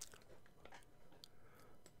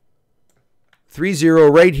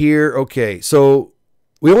 3.0 right here. Okay, so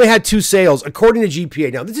we only had 2 sales according to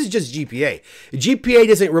GPA. Now, this is just GPA. GPA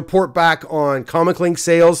doesn't report back on Comic Link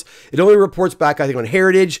sales. It only reports back, I think, on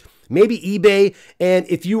Heritage, maybe eBay. And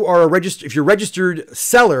if you are if you're registered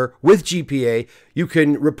seller with GPA, you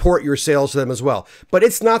can report your sales to them as well. But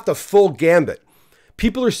it's not the full gambit.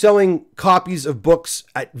 People are selling copies of books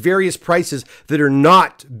at various prices that are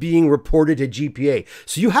not being reported to GPA.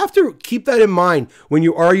 So you have to keep that in mind when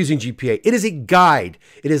you are using GPA. It is a guide.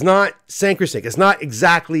 It is not sacrosanct. It's not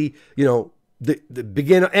exactly,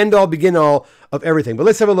 the end all, begin all of everything. But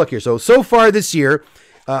let's have a look here. So far this year,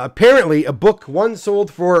 apparently a book, one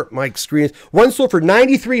sold for, my screen, one sold for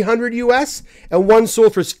 $9,300 US and one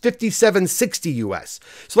sold for $5,760 US.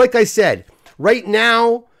 So like I said, right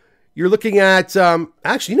now, you're looking at,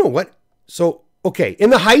 actually, you know what? So, okay, in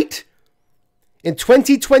the height, in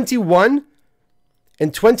 2021,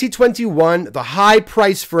 the high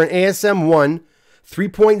price for an ASM 1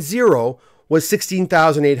 3.0 was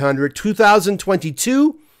 $16,800.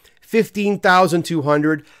 2022,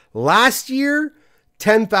 $15,200. Last year,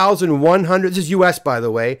 $10,100. This is US, by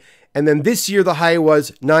the way. And then this year, the high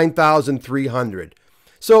was $9,300.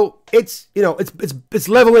 So it's, you know, it's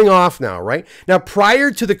leveling off now, right? Now,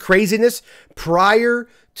 prior to the craziness, prior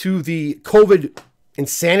to the COVID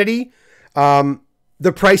insanity,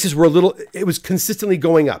 the prices were it was consistently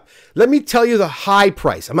going up. Let me tell you the high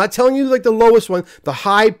price. I'm not telling you like the lowest one, the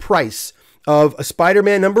high price of a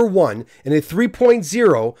Spider-Man #1 and a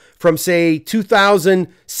 3.0 from, say,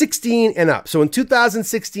 2016 and up. So in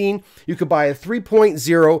 2016, you could buy a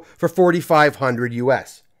 3.0 for $4,500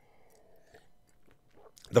 US.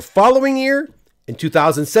 The following year, in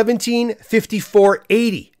 2017,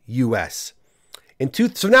 $5,480 US.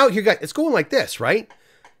 So now you got, it's going like this, right?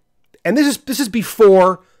 And this is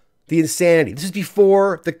before the insanity. This is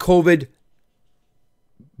before the COVID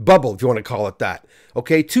bubble, if you want to call it that.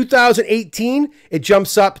 Okay, 2018, it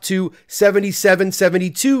jumps up to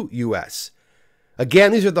 $77.72 US.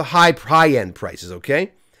 Again, these are the high-end prices,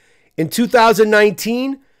 okay? In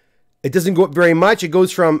 2019, it doesn't go up very much. It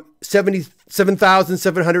goes from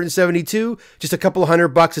 $77,772, just a couple of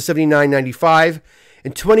 $100 to $79.95.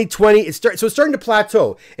 In 2020, it's starting to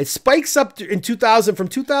plateau. It spikes up in 2000 from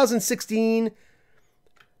 2016.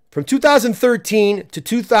 From 2013 to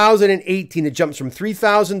 2018, it jumps from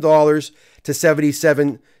 $3,000 to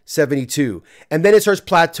 $77.72. And then it starts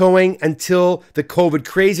plateauing until the COVID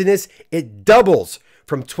craziness. It doubles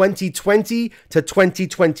from 2020 to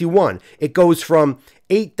 2021. It goes from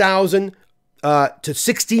 $8,000 to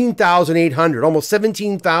 $16,800, almost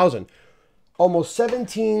 $17,000. Almost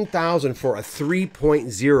 $17,000 for a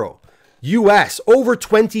 3.0 US, over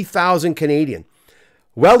 20,000 Canadian.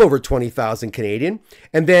 Well over 20,000 Canadian.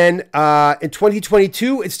 And then in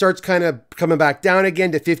 2022, it starts kind of coming back down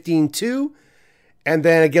again to 15.2. And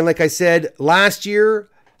then again, like I said, last year,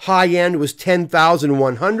 high end was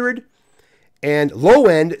 10,100 and low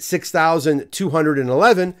end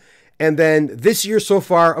 6,211. And then this year so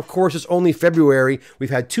far, of course, it's only February. We've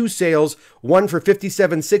had 2 sales, one for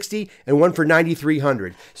 $5,760 and one for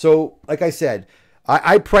 $9,300. So like I said,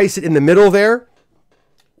 I price it in the middle there.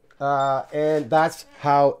 And that's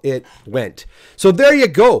how it went. So there you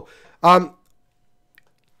go.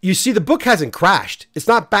 You see, the book hasn't crashed. It's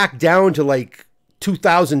not back down to like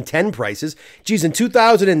 2010 prices. Geez, in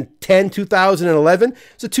 2010, 2011,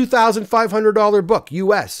 it's a $2,500 book,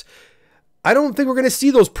 US. I don't think we're going to see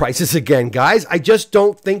those prices again, guys. I just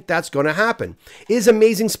don't think that's going to happen. Is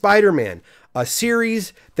Amazing Spider-Man a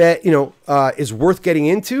series that, you know, is worth getting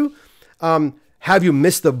into? Have you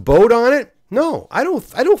missed the boat on it? No, I don't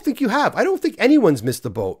think you have. I don't think anyone's missed the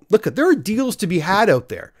boat. Look, there are deals to be had out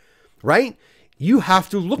there, right? You have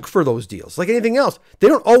to look for those deals. Like anything else, they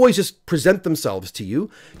don't always just present themselves to you.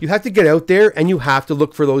 You have to get out there and you have to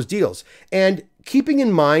look for those deals. And keeping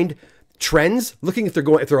in mind trends, looking if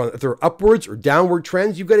they're upwards or downward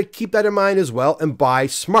trends, you've got to keep that in mind as well and buy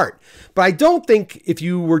smart. But I don't think if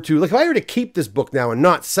you were to, like if I were to keep this book now and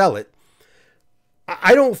not sell it,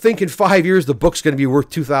 I don't think in 5 years the book's going to be worth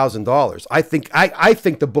 $2,000. I think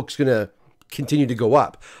the book's going to continue to go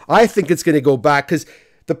up. I think it's going to go back because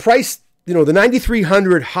the price, you know, the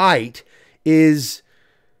 9,300 height is,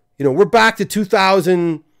 you know, we're back to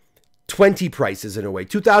 2020 prices in a way.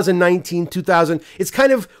 2019, 2000. It's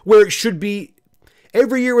kind of where it should be.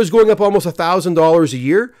 Every year was going up almost $1,000 a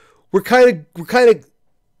year. We're kind of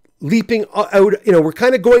leaping out. You know, we're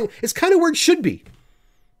kind of going. It's kind of where it should be.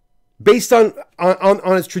 Based on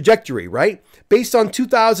its trajectory, right? Based on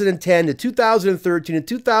 2010 to 2013 to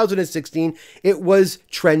 2016, it was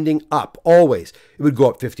trending up always. It would go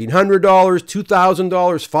up $1,500, $2,000,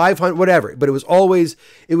 $500, whatever. But it was always,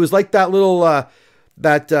 it was like that little,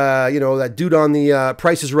 you know, that dude on the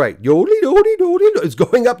Price is Right. Yodely, yodely, yodely. It's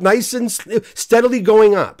going up nice and steadily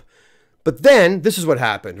going up. But then this is what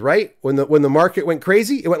happened, right? When the market went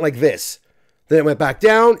crazy, it went like this. Then it went back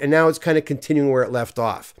down, and now it's kind of continuing where it left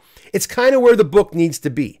off. It's kind of where the book needs to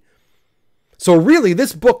be. So really,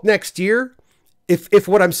 this book next year, if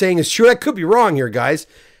what I'm saying is true, I could be wrong here, guys.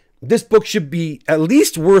 This book should be at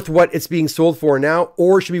least worth what it's being sold for now,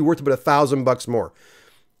 or should be worth about $1,000 more.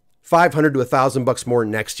 $500 to $1,000 more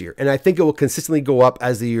next year. And I think it will consistently go up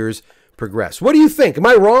as the years progress. What do you think? Am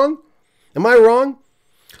I wrong? Am I wrong?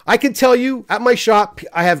 I can tell you at my shop,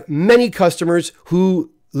 I have many customers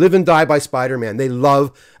who live and die by Spider-Man. They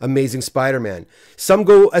love Amazing Spider-Man. Some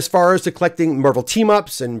go as far as to collecting Marvel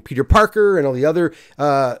team-ups and Peter Parker and all the other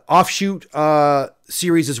offshoot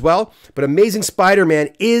series as well. But Amazing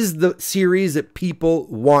Spider-Man is the series that people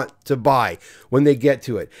want to buy when they get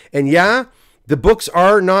to it. And yeah, the books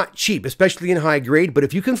are not cheap, especially in high grade. But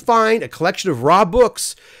if you can find a collection of raw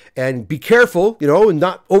books and be careful, you know, and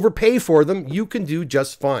not overpay for them, you can do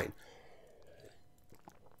just fine.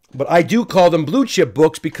 But I do call them blue chip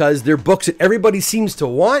books because they're books that everybody seems to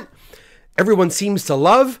want. everyone seems to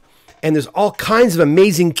love, and there's all kinds of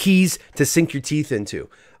amazing keys to sink your teeth into.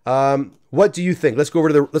 What do you think? Let's go over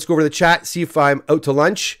to the chat, see if I'm out to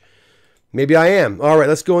lunch. Maybe I am. All right,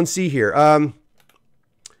 let's go and see here.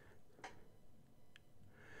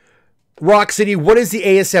 Rock City, what is the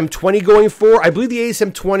ASM 20 going for? I believe the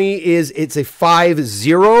ASM 20 it's a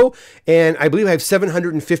 5.0, and I believe I have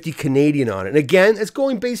 750 Canadian on it. And again, it's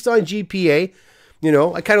going based on GPA. You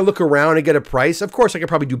know, I kind of look around and get a price. Of course, I could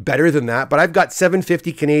probably do better than that, but I've got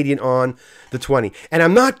 750 Canadian on the 20. And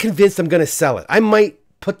I'm not convinced I'm going to sell it. I might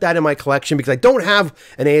put that in my collection because I don't have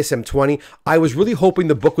an ASM 20. I was really hoping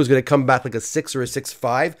the book was going to come back like a 6 or a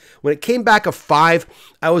 6.5. When it came back a 5,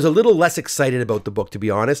 I was a little less excited about the book, to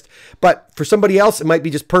be honest. But for somebody else, it might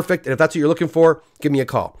be just perfect. And if that's what you're looking for, give me a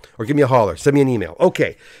call or give me a holler. Send me an email.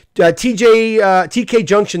 Okay. TK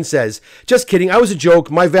Junction says, just kidding. I was a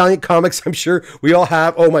joke. My Valiant comics, I'm sure we all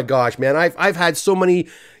have. Oh my gosh, man. I've had so many.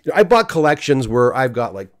 I bought collections where I've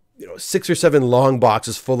got like 6 or 7 long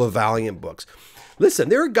boxes full of Valiant books. Listen,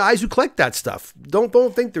 there are guys who collect that stuff. Don't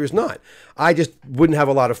think there's not. I just wouldn't have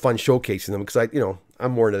a lot of fun showcasing them because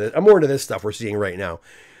I'm more into this. I'm more into this stuff we're seeing right now.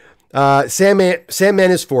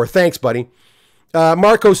 Sandman is 4. Thanks, buddy.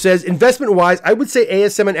 Marco says, investment-wise, I would say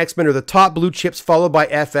ASM and X-Men are the top blue chips, followed by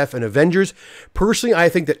FF and Avengers. Personally, I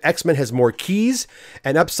think that X-Men has more keys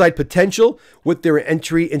and upside potential with their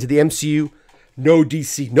entry into the MCU. No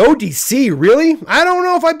DC. No DC, really? I don't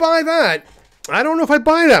know if I buy that. I don't know if I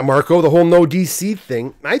buy that, Marco, the whole no DC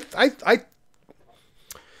thing.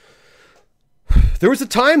 There was a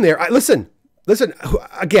time there. Listen,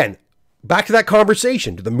 again, back to that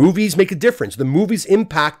conversation. Do the movies make a difference? Do the movies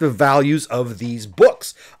impact the values of these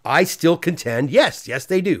books? I still contend, yes,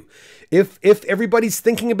 they do. If everybody's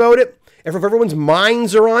thinking about it, if everyone's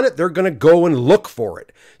minds are on it, they're going to go and look for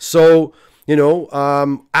it. So,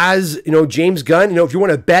 James Gunn, if you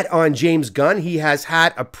want to bet on James Gunn, he has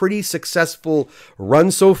had a pretty successful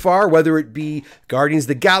run so far, whether it be Guardians of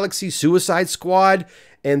the Galaxy, Suicide Squad,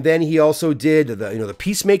 and then he also did the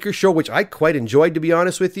Peacemaker show, which I quite enjoyed, to be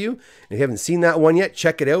honest with you. If you haven't seen that one yet,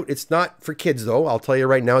 check it out. It's not for kids, though. I'll tell you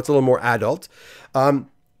right now, it's a little more adult.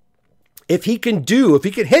 If he can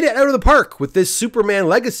hit it out of the park with this Superman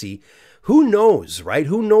legacy, who knows, right?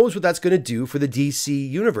 Who knows what that's going to do for the DC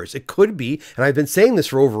universe? It could be, and I've been saying this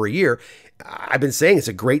for over a year, I've been saying it's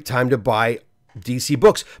a great time to buy DC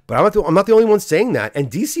books, but I'm not the only one saying that,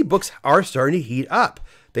 and DC books are starting to heat up.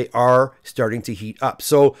 They are starting to heat up.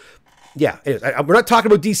 So, yeah, we're not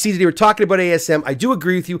talking about DC today. We're talking about ASM. I do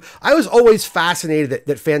agree with you. I was always fascinated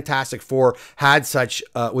that Fantastic Four had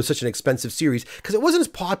was such an expensive series because it wasn't as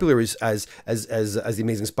popular as the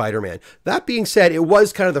Amazing Spider-Man. That being said, it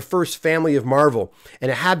was kind of the first family of Marvel,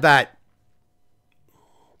 and it had I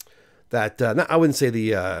wouldn't say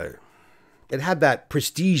it had that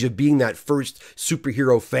prestige of being that first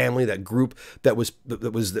superhero family, that group that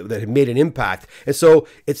had made an impact. And so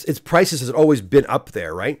its prices has always been up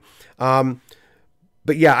there, right?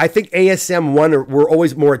 But yeah, I think ASM 1 were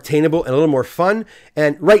always more attainable and a little more fun.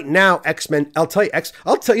 And right now, X-Men, I'll tell you,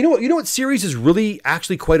 you know what series is really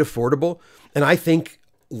actually quite affordable? And I think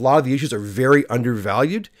a lot of the issues are very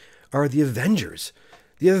undervalued, are the Avengers.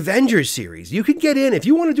 The Avengers series. You can get in if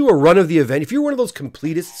you want to do a run of the event. If you're one of those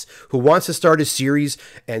completists who wants to start a series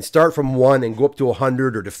and start from 1 and go up to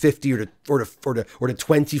 100 or to 50 or to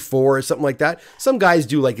 24 or something like that. Some guys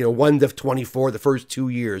do 1 to 24 the first 2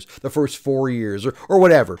 years, the first 4 years or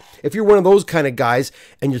whatever. If you're one of those kind of guys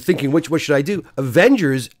and you're thinking, what should I do?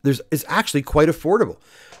 Avengers is actually quite affordable.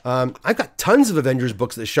 I've got tons of Avengers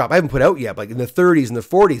books at the shop. I haven't put out yet, like in the 30s and the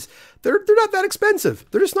 40s. They're not that expensive.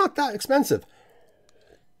 They're just not that expensive.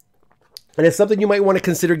 And it's something you might want to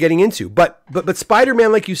consider getting into. But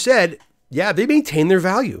Spider-Man, like you said, yeah, they maintain their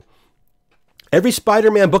value. Every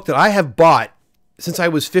Spider-Man book that I have bought since I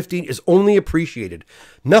was 15 is only appreciated.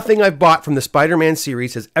 Nothing I've bought from the Spider-Man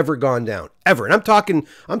series has ever gone down, ever. And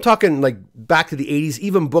I'm talking like back to the 80s,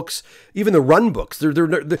 even books, even the run books. They're,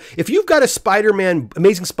 if you've got a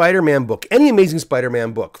Amazing Spider-Man book, any Amazing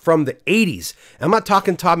Spider-Man book from the 80s, I'm not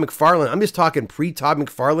talking Todd McFarlane, I'm just talking pre-Todd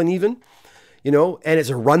McFarlane even, and it's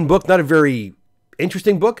a run book, not a very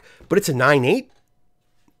interesting book, but it's a 9.8.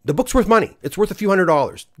 The book's worth money. It's worth a few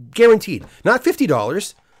 $100s, guaranteed. Not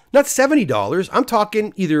 $50, not $70. I'm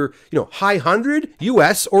talking either, high 100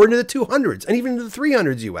 US or into the 200s and even into the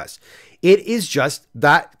 300s US. It is just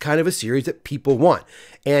that kind of a series that people want.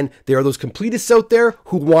 And there are those completists out there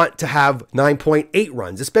who want to have 9.8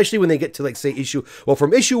 runs, especially when they get to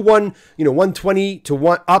from issue 1, 120 to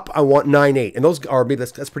 1 up, I want 9.8. And those are, maybe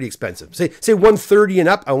that's pretty expensive. Say 130 and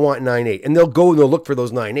up, I want 9.8. And they'll go and they'll look for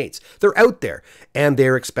those 9.8s. They're out there and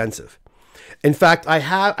they're expensive. In fact,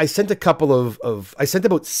 I sent a couple I sent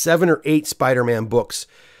about 7 or 8 Spider-Man books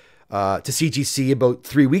to CGC about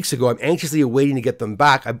 3 weeks ago. I'm anxiously awaiting to get them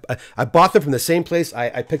back. I bought them from the same place.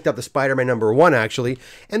 I picked up the Spider-Man #1 actually,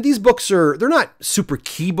 and these books they're not super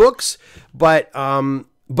key books, but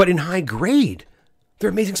in high grade, they're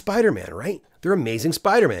Amazing Spider-Man, right? They're Amazing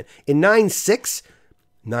Spider-Man in 9.6,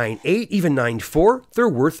 9.8, even 9.4. They're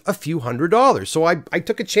worth a few $100s. So I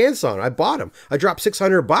took a chance on it. I bought them. I dropped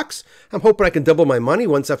 $600. I'm hoping I can double my money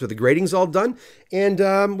once after the grading's all done, and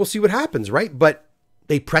we'll see what happens, right? But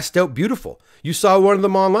they pressed out beautiful. You saw one of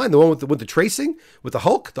them online, the one with the tracing, with the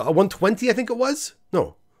Hulk, the 120, I think it was.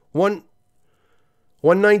 No,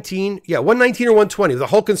 119. Yeah, 119 or 120. The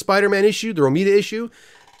Hulk and Spider-Man issue, the Romita issue.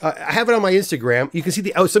 I have it on my Instagram. You can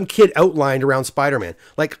see some kid outlined around Spider-Man.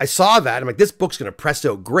 Like, I saw that. I'm like, this book's going to press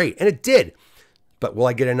out great. And it did. But will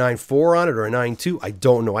I get a 9.4 on it or a 9.2? I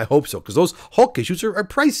don't know. I hope so. Because those Hulk issues are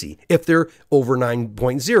pricey if they're over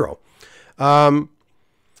 9.0.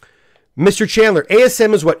 Mr. Chandler,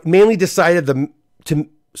 ASM is what I mainly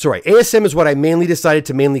decided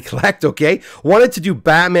to mainly collect, okay? Wanted to do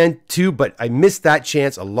Batman too, but I missed that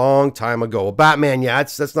chance a long time ago. Well, Batman, yeah,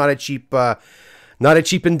 that's not a cheap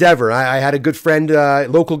endeavor. I had a good friend,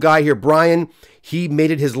 local guy here, Brian. He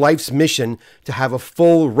made it his life's mission to have a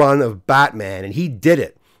full run of Batman, and he did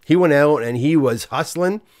it. He went out and he was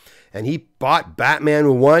hustling, and he bought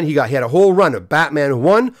Batman 1. He had a whole run of Batman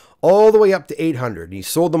 1 all the way up to 800. And he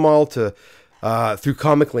sold them all to through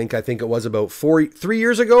Comic Link, I think it was about 3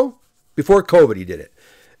 years ago. Before COVID, he did it.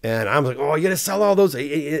 And I'm like, oh, you gotta sell all those.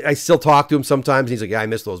 I still talk to him sometimes. And he's like, yeah, I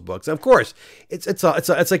miss those books. And of course, it's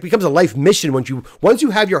like becomes a life mission once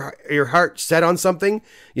you have your heart set on something.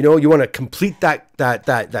 You know, you want to complete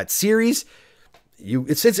that series.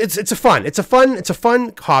 It's a fun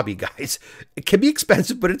hobby, guys. It can be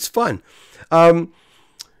expensive, but it's fun.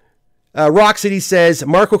 Rock City says,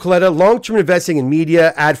 Marco Coletta, long-term investing in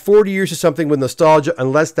media, add 40 years to something with nostalgia,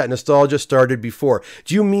 unless that nostalgia started before.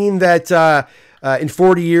 Do you mean that in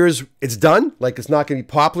 40 years it's done? Like it's not going to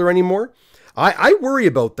be popular anymore? I worry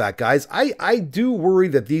about that, guys. I do worry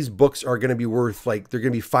that these books are going to be worth, like, they're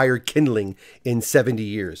going to be fire kindling in 70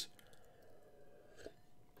 years.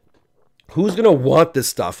 Who's going to want this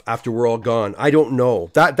stuff after we're all gone? I don't know.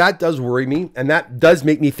 That does worry me, and that does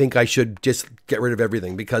make me think I should just get rid of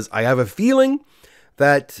everything, because I have a feeling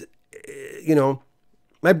that, you know,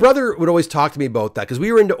 my brother would always talk to me about that, because we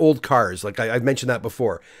were into old cars. Like I've mentioned that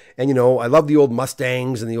before. And, you know, I love the old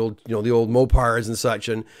Mustangs and the old Mopars and such.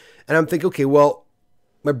 And I'm thinking, okay, well,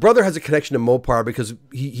 my brother has a connection to Mopar because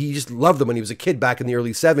he just loved them when he was a kid back in the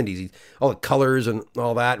early 70s. All the colors and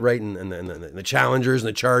all that, right? And the Challengers and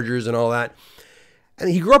the Chargers and all that.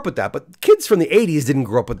 And he grew up with that. But kids from the 80s didn't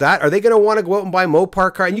grow up with that. Are they going to want to go out and buy a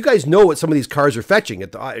Mopar car? And you guys know what some of these cars are fetching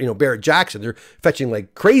at the, Barrett Jackson. They're fetching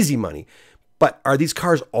like crazy money. But are these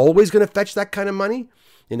cars always going to fetch that kind of money?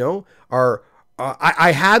 You know,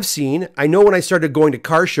 I have seen, I know when I started going to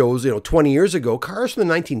car shows, 20 years ago, cars from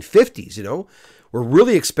the 1950s, were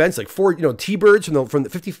really expensive. Like Ford, T-Birds from the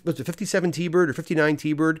 57 T-Bird or 59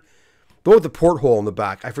 T-Bird, the one with the porthole in the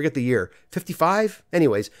back. I forget the year. 55?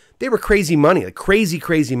 Anyways, they were crazy money, like crazy,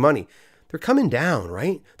 crazy money. They're coming down,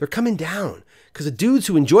 right? They're coming down because the dudes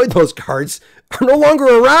who enjoyed those cars are no longer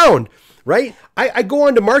around, right? I go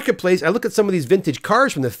on to Marketplace, I look at some of these vintage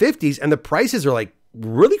cars from the 50s, and the prices are like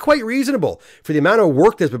really quite reasonable. For the amount of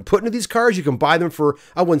work that's been put into these cars, you can buy them for,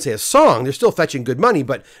 I wouldn't say a song, they're still fetching good money,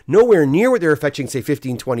 but nowhere near what they were fetching, say,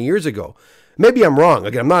 15, 20 years ago. Maybe I'm wrong.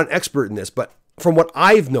 Again, I'm not an expert in this, but from what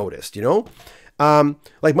I've noticed, like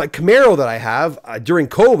my Camaro that I have, during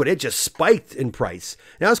COVID, it just spiked in price.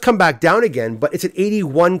 Now it's come back down again, but it's an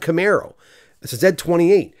 81 Camaro. It's a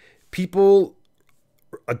Z28. People...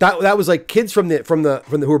 That was like kids from the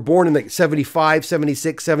who were born in like 75,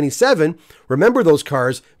 76, 77 remember those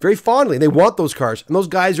cars very fondly. They want those cars, and those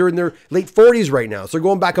guys are in their late 40s right now, so they're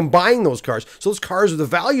going back and buying those cars. So those cars, the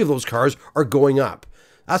value of those cars are going up.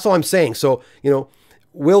 That's all I'm saying. So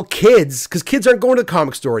will kids, because kids aren't going to the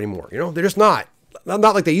comic store anymore. They're just not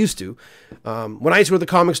like they used to. When I used to go to the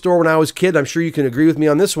comic store when I was a kid, I'm sure you can agree with me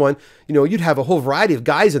on this one. You'd have a whole variety of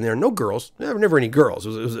guys in there. No girls. Never any girls.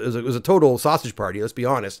 It was a total sausage party, let's be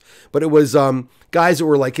honest. But it was guys that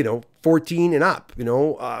were like, 14 and up,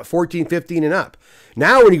 14, 15 and up.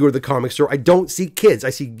 Now when you go to the comic store, I don't see kids.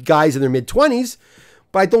 I see guys in their mid-20s,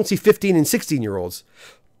 but I don't see 15 and 16-year-olds.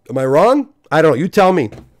 Am I wrong? I don't know. You tell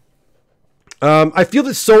me. I feel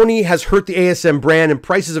that Sony has hurt the ASM brand, and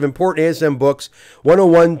prices of important ASM books,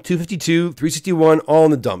 101, 252, 361, all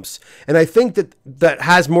in the dumps. And I think that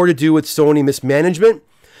has more to do with Sony mismanagement.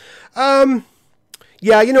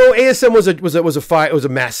 Yeah, you know, ASM was a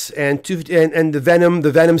mess, and and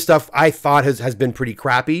the Venom stuff I thought has been pretty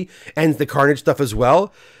crappy, and the Carnage stuff as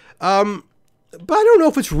well. But I don't know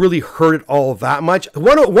if it's really hurt it all that much.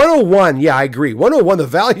 101, yeah, I agree. 101, the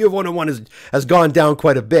value of 101 has gone down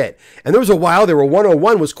quite a bit, and there was a while there where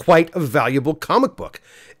 101 was quite a valuable comic book,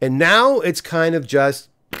 and now it's kind of just,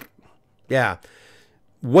 yeah.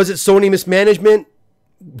 Was it Sony mismanagement?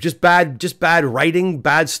 Just bad writing,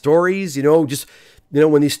 bad stories, you know, just, you know,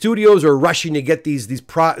 when these studios are rushing to get these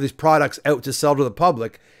products out to sell to the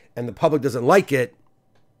public and the public doesn't like it,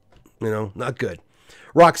 you know, not good.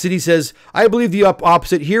 Rock City says, I believe the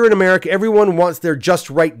opposite. Here in America, everyone wants their just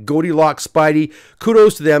right Goldilocks Spidey.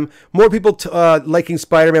 Kudos to them. More people liking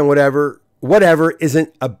Spider-Man, whatever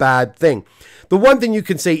isn't a bad thing. The one thing you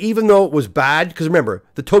can say, even though it was bad, because remember,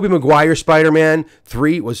 the Tobey Maguire Spider-Man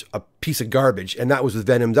 3 was a piece of garbage, and that was with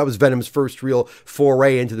Venom. That was Venom's first real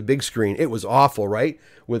foray into the big screen. It was awful, right?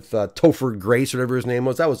 With Topher Grace, whatever his name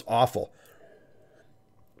was. That was awful.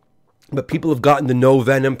 But people have gotten to know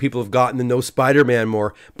Venom. People have gotten to know Spider-Man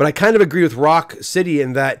more. But I kind of agree with Rock City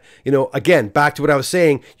in that, you know, again, back to what I was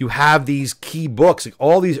saying, you have these key books. Like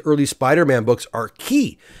all these early Spider-Man books are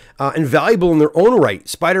key and valuable in their own right.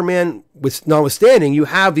 Spider-Man, notwithstanding, you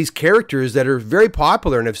have these characters that are very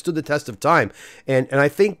popular and have stood the test of time. And I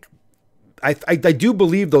think, I do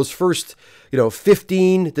believe those first, you know,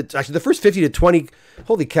 15, actually the first 50 to 20,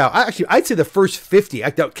 holy cow. I'd say the first 50,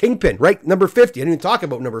 Kingpin, right? Number 50, I didn't even talk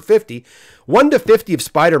about number 50. 1 to 50 of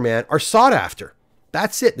Spider-Man are sought after.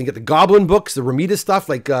 That's it. You get the Goblin books, the Romita stuff,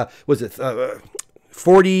 like, was it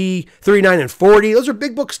 40, 39, and 40. Those are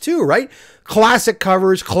big books too, right? Classic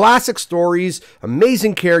covers, classic stories,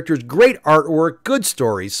 amazing characters, great artwork, good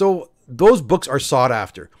stories. So those books are sought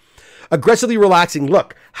after. Aggressively relaxing.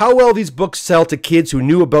 Look, how well these books sell to kids who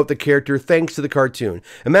knew about the character thanks to the cartoon.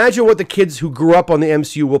 Imagine what the kids who grew up on the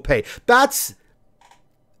MCU will pay. That's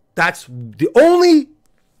the only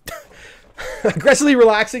aggressively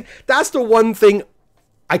relaxing. That's the one thing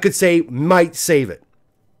I could say might save it.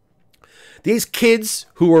 These kids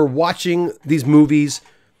who are watching these movies,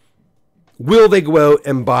 will they go out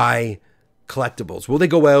and buy collectibles? Will they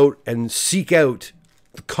go out and seek out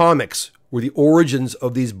the comics where the origins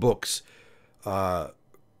of these books, the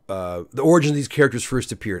origins of these characters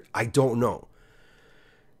first appeared? I don't know.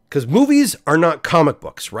 Because movies are not comic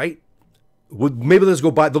books, right? Maybe they'll go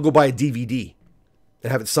buy a DVD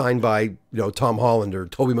and have it signed by, you know, Tom Holland or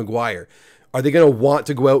Tobey Maguire. Are they going to want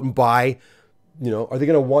to go out and buy, you know, are they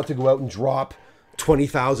going to want to go out and drop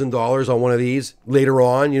 $20,000 on one of these later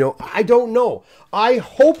on? You know, I don't know. I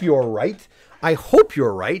hope you're right. I hope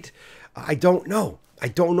you're right. I don't know. I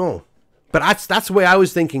don't know. But that's the way I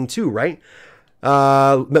was thinking too, right?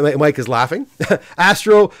 Mike is laughing.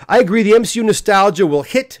 Astro, I agree. The MCU nostalgia will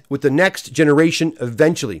hit with the next generation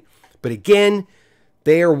eventually. But again,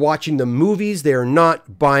 they are watching the movies. They are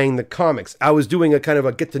not buying the comics. I was doing a kind of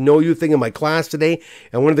a get to know you thing in my class today,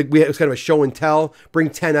 and it was kind of a show and tell. Bring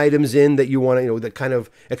 10 items in that you want to, you know, that kind of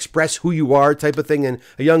express who you are type of thing. And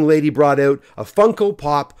a young lady brought out a Funko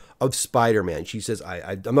Pop of Spider-Man. She says,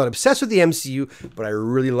 I'm not obsessed with the MCU, but I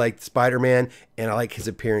really like Spider-Man, and I like his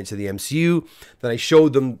appearance in the MCU. Then I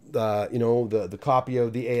showed them, you know, the copy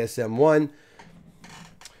of the ASM one.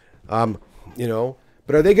 You know,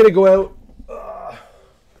 but are they going to go out?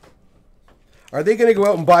 Are they going to go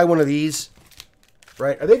out and buy one of these?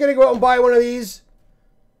 Right? Are they going to go out and buy one of these?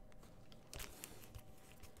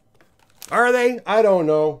 Are they? I don't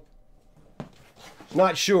know.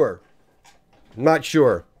 Not sure. Not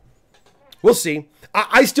sure. We'll see.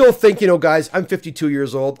 I still think, you know, guys, I'm 52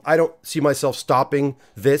 years old. I don't see myself stopping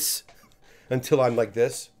this until I'm like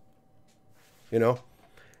this. You know?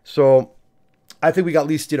 So I think we got at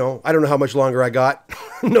least, you know, I don't know how much longer I got.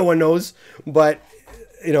 No one knows. But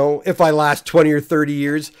you know, if I last 20 or 30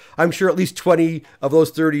 years, I'm sure at least 20 of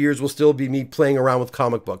those 30 years will still be me playing around with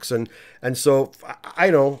comic books. And so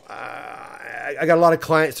I know I got a lot of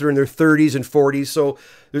clients that are in their 30s and 40s. So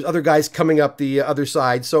there's other guys coming up the other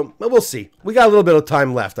side. So we'll see. We got a little bit of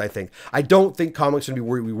time left, I think. I don't think comics are going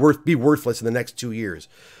to be worthless in the next 2 years.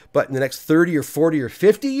 But in the next 30 or 40 or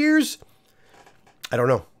 50 years, I don't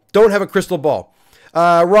know. Don't have a crystal ball.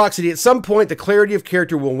 Roxy, at some point, the clarity of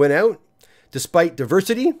character will win out. Despite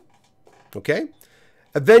diversity, okay?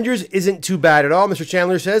 Avengers isn't too bad at all, Mr.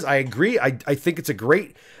 Chandler says. I agree. I think it's a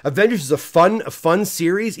great... Avengers is a fun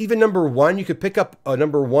series. Even number 1, you could pick up a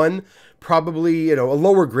number 1, probably, you know, a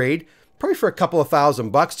lower grade, probably for a couple of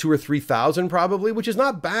 $1,000, $2,000 or $3,000 probably, which is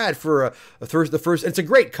not bad for the first. It's a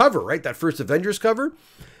great cover, right? That first Avengers cover.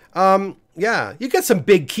 Yeah, you got some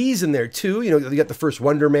big keys in there too. You know, you got the first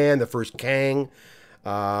Wonder Man, the first Kang.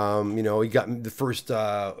 You know, you got the first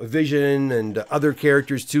Vision and other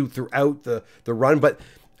characters too throughout the run. But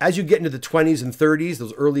as you get into the 20s and 30s,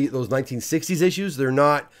 those 1960s issues, they're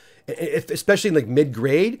not, especially in like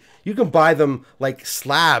mid-grade, you can buy them like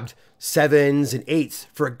slabbed 7s and 8s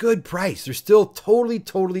for a good price. They're still totally,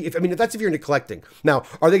 if that's if you're into collecting. Now,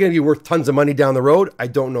 are they going to be worth tons of money down the road? I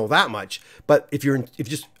don't know that much. But if you're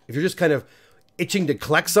just kind of itching to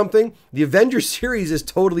collect something, the Avengers series is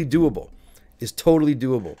totally doable.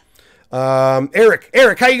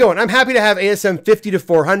 Eric, how you going? I'm happy to have ASM 50 to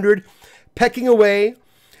 400, pecking away,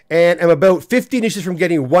 and I'm about 50 inches from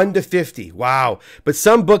getting 1 to 50. Wow. But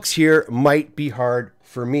some books here might be hard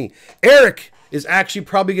for me. Eric is actually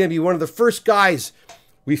probably going to be one of the first guys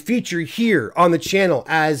we feature here on the channel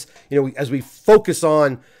as, you know, as we focus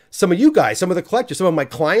on some of you guys, some of the collectors, some of my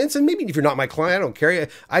clients, and maybe if you're not my client, I don't care.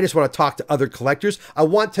 I just want to talk to other collectors. I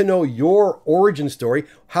want to know your origin story,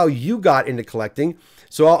 how you got into collecting.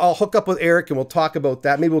 So I'll hook up with Eric and we'll talk about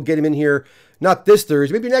that. Maybe we'll get him in here, not this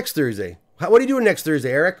Thursday, maybe next Thursday. What are you doing next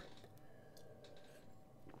Thursday, Eric?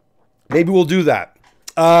 Maybe we'll do that.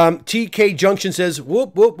 TK Junction says,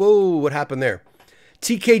 whoop, what happened there?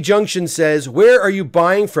 TK Junction says, where are you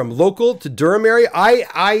buying from? Local to Durham area?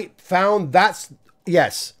 I found that's,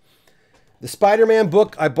 yes. The Spider-Man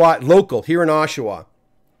book I bought local here in Oshawa.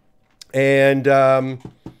 And the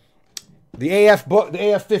AF book,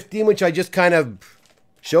 the AF 15, which I just kind of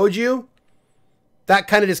showed you, that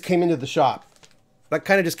kind of just came into the shop. And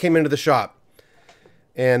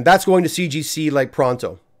that's going to CGC like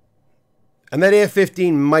pronto. And that AF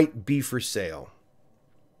 15 might be for sale.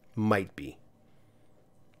 Might be.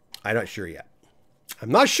 I'm not sure yet.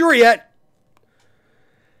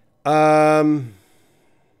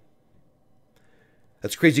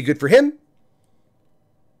 That's crazy good for him.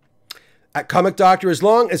 At Comic Doctor, as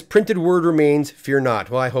long as printed word remains, fear not.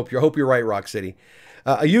 Well, I hope you're right, Rock City.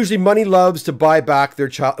 Usually money loves to buy back their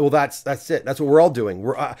child. Well, that's it. That's what we're all doing.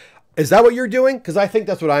 Is that what you're doing? Because I think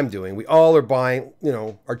that's what I'm doing. We all are buying, you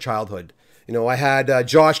know, our childhood. You know, I had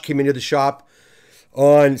Josh came into the shop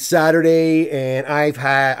on Saturday, and I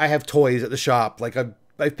have toys at the shop. Like I've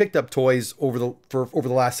picked up toys over the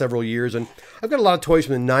last several years, and I've got a lot of toys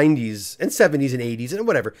from the 90s and 70s and 80s and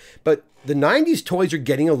whatever. But the 90s toys are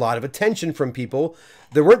getting a lot of attention from people.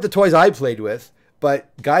 They weren't the toys I played with, but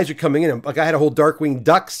guys are coming in. Like I had a whole Darkwing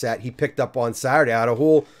Duck set he picked up on Saturday. I had a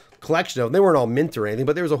whole collection of them. They weren't all mint or anything,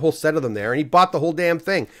 but there was a whole set of them there, and he bought the whole damn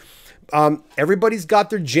thing. Everybody's got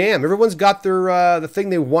their jam. Everyone's got their the thing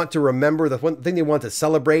they want to remember, the one thing they want to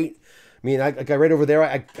celebrate. I mean, I right over there,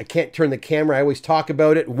 I can't turn the camera. I always talk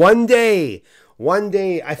about it. One day,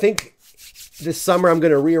 I think this summer I'm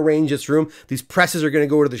going to rearrange this room. These presses are going to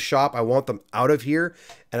go to the shop. I want them out of here.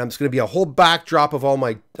 And I'm just going to be a whole backdrop of all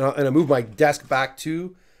my, and I move my desk back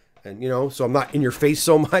too. And, you know, so I'm not in your face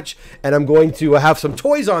so much. And I'm going to have some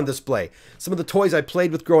toys on display. Some of the toys I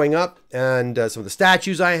played with growing up, and some of the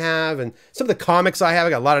statues I have, and some of the comics I have.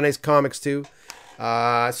 I got a lot of nice comics too.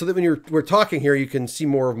 So that when we're talking here, you can see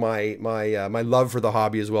more of my love for the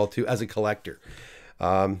hobby as well too, as a collector.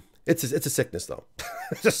 It's a sickness though.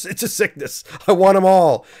 it's a sickness. I want them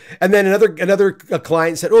all. And then another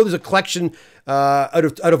client said, "Oh, there's a collection out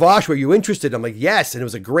of Oshawa. Are you interested?" I'm like, "Yes." And it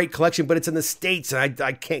was a great collection, but it's in the States, and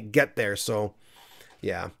I can't get there. So,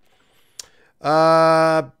 yeah.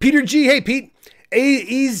 Peter G. Hey, Pete.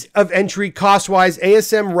 Ease of entry cost-wise,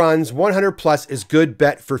 ASM runs 100 plus is good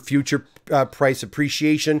bet for future price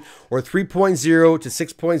appreciation, or 3.0 to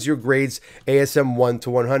 6.0 grades ASM 1 to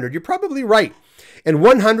 100. You're probably right. And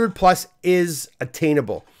 100 plus is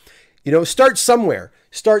attainable. You know, start somewhere.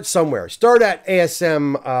 Start at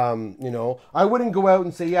ASM, you know. I wouldn't go out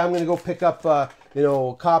and say, yeah, I'm going to go pick up, you know,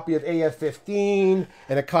 a copy of AF15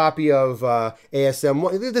 and a copy of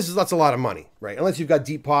ASM. That's a lot of money, right? Unless you've got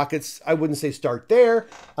deep pockets, I wouldn't say start there.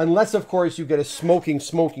 Unless, of course, you get a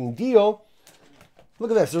smoking deal.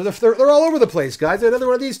 Look at this. They're all over the place, guys. Another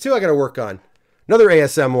one of these, too, I got to work on. Another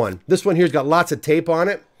ASM one. This one here's got lots of tape on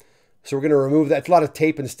it. So we're going to remove that. It's a lot of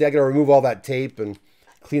tape instead. I got to remove all that tape and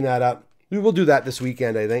clean that up. We will do that this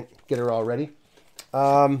weekend, I think. Get her all ready.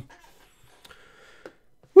 Rock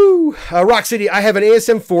City, I have an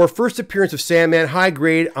ASM4, first appearance of Sandman, high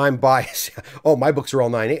grade. I'm biased. Oh, my books are all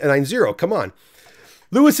 9.0. Come on.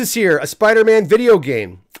 Lewis is here. A Spider-Man video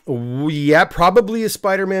game. Yeah, probably a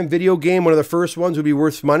Spider-Man video game. One of the first ones would be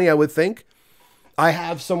worth money, I would think. I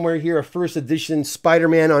have somewhere here a first edition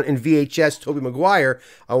Spider-Man in VHS, Tobey Maguire.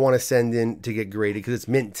 I want to send in to get graded because it's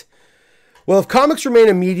mint. Well, if comics remain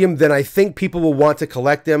a medium, then I think people will want to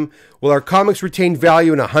collect them. Will our comics retain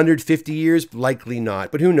value in 150 years? Likely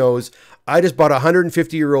not, but who knows? I just bought a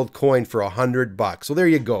 150-year-old coin for $100. So there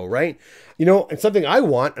you go, right? You know, and something I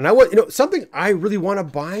want, and I want, you know, something I really want to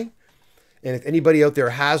buy. And if anybody out there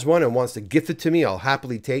has one and wants to gift it to me, I'll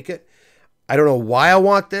happily take it. I don't know why I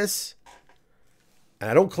want this. And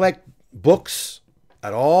I don't collect books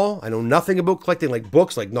at all. I know nothing about collecting like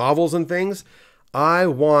books, like novels and things. I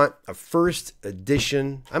want a first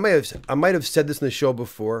edition. I might have said this in the show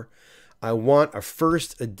before. I want a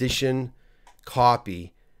first edition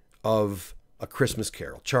copy of A Christmas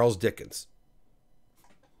Carol, Charles Dickens.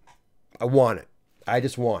 I want it. I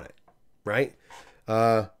just want it, right?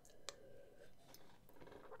 When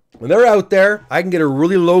they're out there, I can get a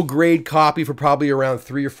really low grade copy for probably around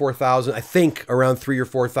 $3,000 or $4,000. I think around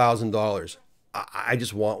 $3,000 or $4,000. I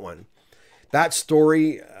just want one. That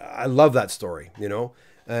story, I love that story, you know,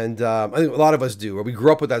 and I think a lot of us do. We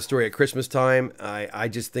grew up with that story at Christmas time. I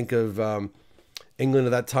just think of England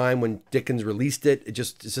at that time when Dickens released it.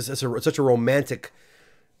 It's such a romantic,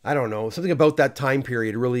 I don't know, something about that time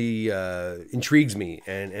period really intrigues me.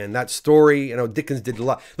 And that story, you know, Dickens did a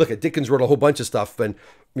lot. Look, Dickens wrote a whole bunch of stuff, and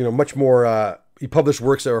you know, much more. He published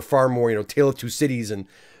works that are far more, you know, Tale of Two Cities, and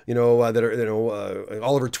you know that are, you know,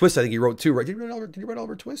 Oliver Twist. I think he wrote too, right? Did he write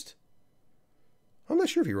Oliver Twist? I'm not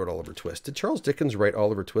sure if he wrote Oliver Twist. Did Charles Dickens write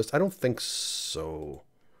Oliver Twist? I don't think so.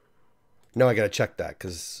 No, I got to check that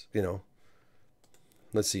because, you know,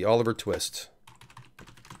 let's see. Oliver Twist.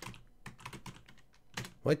 Am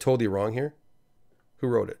I totally wrong here? Who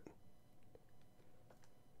wrote it?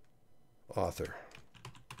 Author.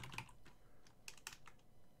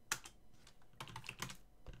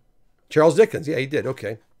 Charles Dickens. Yeah, he did.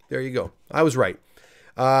 Okay. There you go. I was right.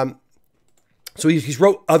 So he's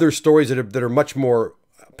wrote other stories that are much more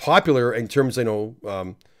popular in terms, you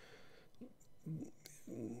know,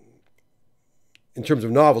 in terms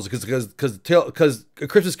of novels, because A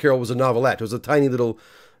Christmas Carol was a novelette. It was a tiny little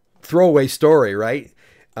throwaway story, right?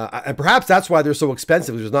 And perhaps that's why they're so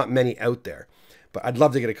expensive. There's not many out there. But I'd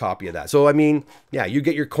love to get a copy of that. So I mean, yeah, you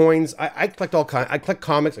get your coins. I collect all kinds. I collect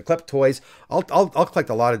comics. I collect toys. I'll collect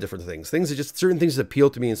a lot of different things. Certain things that appeal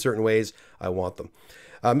to me in certain ways. I want them.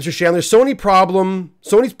 Mr. Chandler, Sony's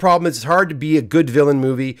problem is it's hard to be a good villain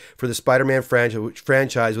movie for the Spider-Man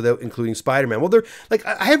franchise without including Spider-Man. Well, they're like,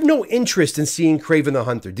 I have no interest in seeing Kraven the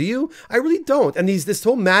Hunter. Do you? I really don't. And this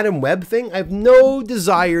whole Madam Web thing, I have no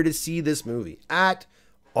desire to see this movie at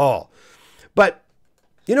all. But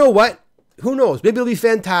you know what? Who knows? Maybe it'll be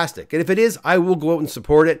fantastic. And if it is, I will go out and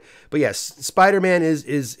support it. But yes, Spider-Man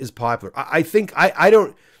is popular. I think I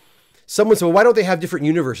don't. Someone said, well, why don't they have different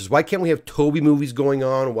universes? Why can't we have Toby movies going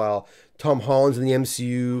on while Tom Holland's in the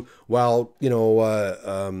MCU, while, you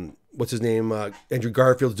know, what's his name? Andrew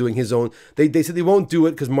Garfield's doing his own. They said they won't do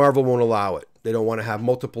it because Marvel won't allow it. They don't want to have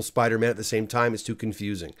multiple Spider-Man at the same time. It's too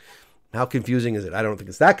confusing. How confusing is it? I don't think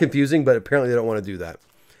it's that confusing, but apparently they don't want to do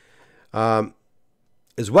that.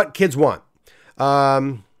 Is what kids want.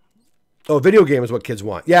 Video game is what kids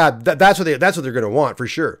want. Yeah, that's what they're going to want for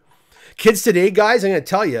sure. Kids today, guys, I'm going to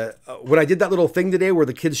tell you, when I did that little thing today where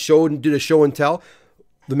the kids did a show and tell,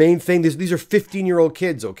 the main thing, these are 15-year-old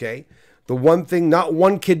kids, okay? The one thing, not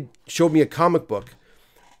one kid showed me a comic book.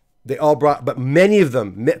 They all brought, but many of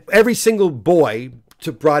them, every single boy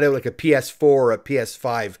brought out like a PS4 or a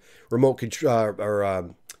PS5 remote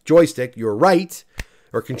joystick. You're right,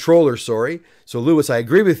 or controller, sorry. So, Lewis, I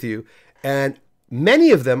agree with you. And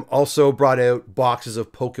many of them also brought out boxes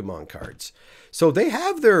of Pokemon cards. So they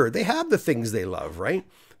have the things they love, right?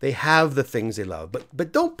 They have the things they love.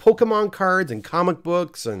 But don't Pokemon cards and comic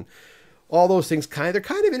books and all those things they're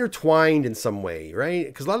kind of intertwined in some way, right?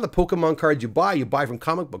 Because a lot of the Pokemon cards you buy from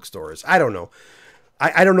comic book stores. I don't know.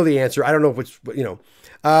 I don't know the answer. I don't know which, you know.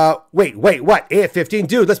 Wait, what? AF15?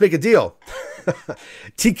 Dude, let's make a deal.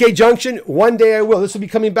 TK Junction, one day I will. This will be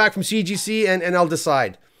coming back from CGC and I'll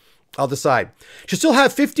decide. She'll still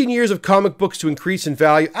have 15 years of comic books to increase in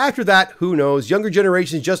value. After that, who knows? Younger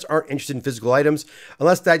generations just aren't interested in physical items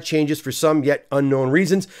unless that changes for some yet unknown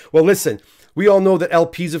reasons. Well, listen, we all know that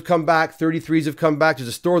LPs have come back, 33s have come back. There's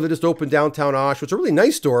a store that just opened downtown Oshawa. It's a really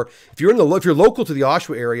nice store. If you're local to the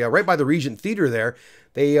Oshawa area, right by the Regent Theater there,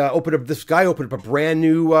 this guy opened up a brand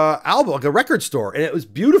new album, like a record store, and it was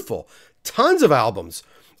beautiful. Tons of albums,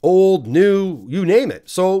 old, new, you name it.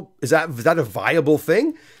 So is that a viable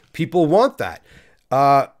thing? People want that.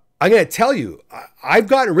 I'm going to tell you, I've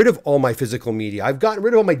gotten rid of all my physical media. I've gotten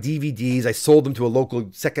rid of all my DVDs. I sold them to a local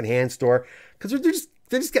secondhand store because they're just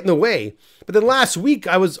they just get in the way. But then last week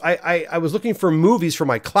I was looking for movies for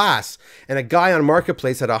my class, and a guy on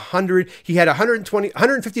Marketplace had he had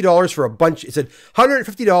 $150 for a bunch. It said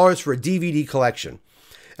 $150 for a DVD collection.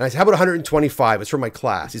 And I said, how about 125? It's for my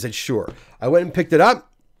class. He said, sure. I went and picked it up.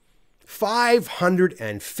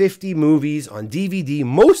 550 movies on DVD,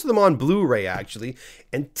 most of them on Blu-ray actually,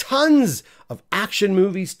 and tons of action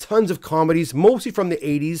movies, tons of comedies, mostly from the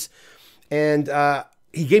 80s. And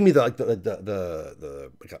he gave me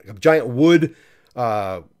the giant wood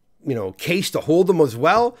case to hold them as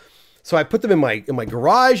well. So I put them in my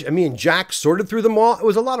garage, and me and Jack sorted through them all. It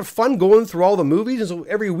was a lot of fun going through all the movies. And so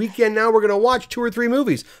every weekend now we're going to watch 2 or 3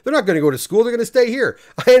 movies. They're not going to go to school. They're going to stay here.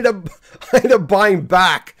 I ended up buying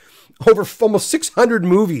back over almost 600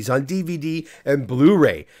 movies on DVD and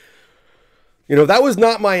Blu-ray. That was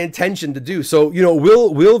not my intention to do. So,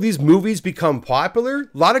 will these movies become popular?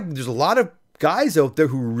 There's a lot of guys out there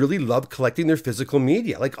who really love collecting their physical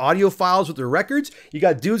media, like audiophiles with their records. You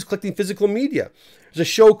got dudes collecting physical media. There's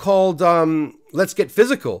a show called Let's Get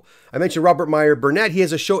Physical. I mentioned Robert Meyer Burnett. He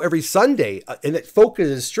has a show every Sunday, and it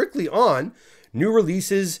focuses strictly on new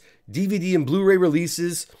releases, DVD and Blu-ray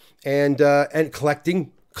releases, and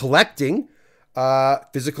collecting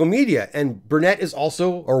physical media. And Burnett is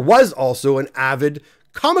was also an avid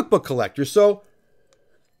comic book collector. So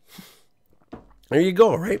there you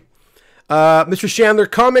go, right? Mr. Chandler,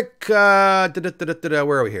 comic, where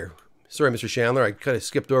are we here? Sorry, Mr. Chandler, I kind of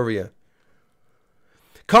skipped over you.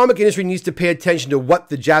 Comic industry needs to pay attention to what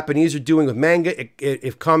the Japanese are doing with manga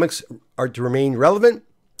if comics are to remain relevant.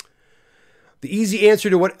 The easy answer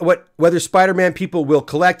to whether Spider-Man people will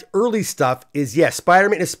collect early stuff is yes.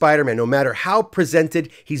 Spider-Man is Spider-Man. No matter how presented,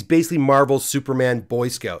 he's basically Marvel's Superman Boy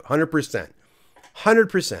Scout. 100%.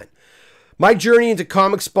 100%. My journey into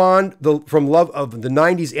comics spawned from love of the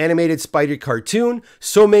 90s animated Spider cartoon.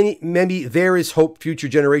 So maybe there is hope future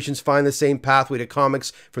generations find the same pathway to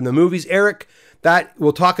comics from the movies. Eric,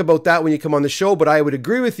 we'll talk about that when you come on the show, but I would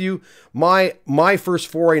agree with you. My first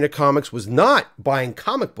foray into comics was not buying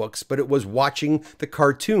comic books, but it was watching the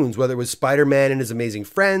cartoons, whether it was Spider-Man and His Amazing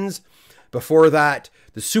Friends. Before that,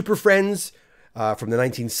 the Super Friends from the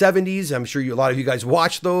 1970s. I'm sure a lot of you guys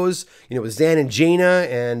watched those. It was Zan and Jaina,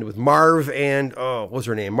 and with Marv and, what was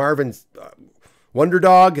her name? Marv and Wonder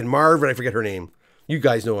Dog and Marv, and I forget her name. You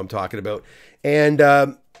guys know what I'm talking about. And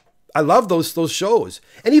I love those shows.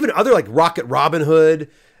 And even other like Rocket Robin Hood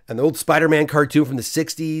and the old Spider-Man cartoon from the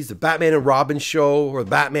 60s, the Batman and Robin show, or the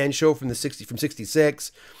Batman show from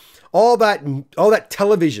 66. All that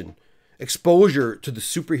television exposure to the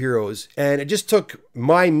superheroes. And it just took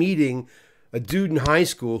my meeting a dude in high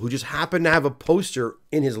school who just happened to have a poster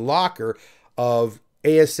in his locker of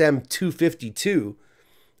ASM 252.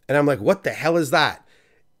 And I'm like, what the hell is that?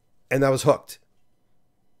 And I was hooked.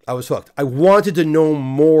 I wanted to know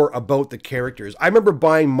more about the characters. I remember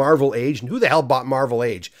buying Marvel Age. And who the hell bought Marvel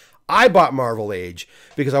Age? I bought Marvel Age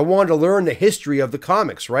because I wanted to learn the history of the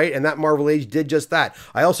comics, right? And that Marvel Age did just that.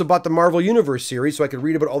 I also bought the Marvel Universe series so I could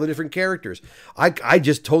read about all the different characters. I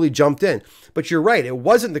just totally jumped in. But you're right. It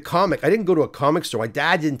wasn't the comic. I didn't go to a comic store. My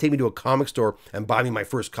dad didn't take me to a comic store and buy me my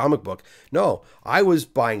first comic book. No, I was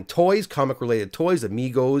buying toys, comic-related toys,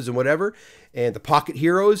 Amigos and whatever, and the Pocket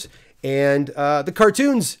Heroes, and the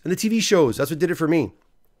cartoons and the TV shows. That's what did it for me.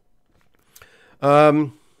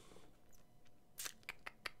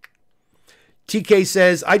 TK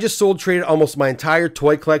says, I just traded almost my entire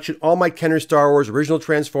toy collection, all my Kenner Star Wars, original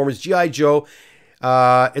Transformers, G.I. Joe.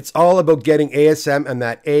 It's all about getting ASM and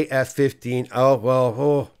that AF-15. Oh,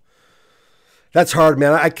 well, that's hard,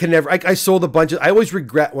 man. I can never, I sold a bunch of, I always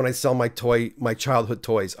regret when I sell my childhood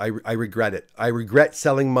toys. I regret it. I regret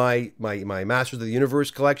selling my Masters of the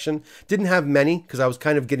Universe collection. Didn't have many because I was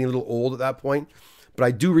kind of getting a little old at that point. But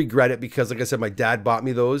I do regret it because, like I said, my dad bought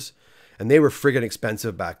me those. And they were friggin'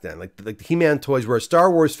 expensive back then. Like the He-Man toys, where a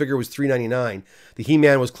Star Wars figure was $3.99, the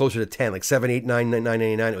He-Man was closer to 10, like $7, $8, $9,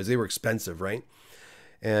 $9.99. They were expensive, right?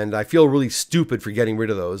 And I feel really stupid for getting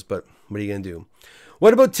rid of those, but what are you gonna do?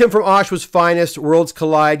 What about Tim from Oshawa's Finest, Worlds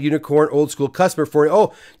Collide, Unicorn, Old School Customer for you?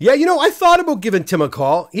 Oh, yeah, I thought about giving Tim a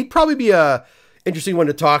call. He'd probably be a interesting one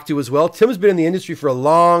to talk to as well. Tim's been in the industry for a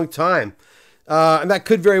long time. And that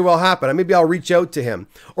could very well happen. Maybe I'll reach out to him,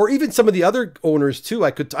 or even some of the other owners too.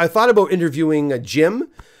 I thought about interviewing Jim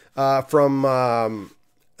from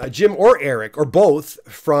Jim or Eric or both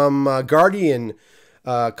from Guardian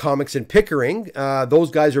Comics in Pickering.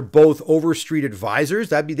 Those guys are both Overstreet advisors.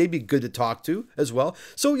 They'd be good to talk to as well.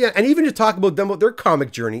 So yeah, and even to talk about them, about their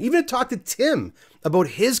comic journey, even to talk to Tim about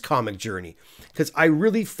his comic journey, because I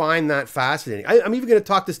really find that fascinating. I'm even going to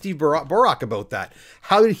talk to Steve Borak about that.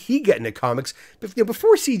 How did he get into comics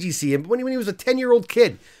before CGC, and when he was a 10-year-old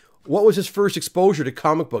kid? What was his first exposure to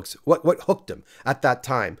comic books? What hooked him at that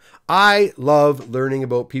time? I love learning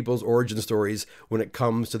about people's origin stories when it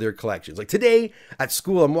comes to their collections. Like today at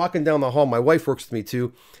school, I'm walking down the hall. My wife works with me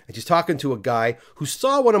too, and she's talking to a guy who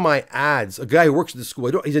saw one of my ads. A guy who works at the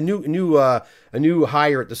school. He's a new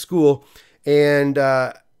hire at the school, and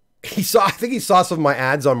I think he saw some of my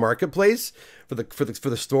ads on Marketplace for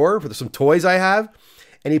the store for some toys I have.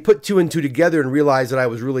 And he put two and two together and realized that I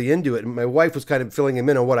was really into it. And my wife was kind of filling him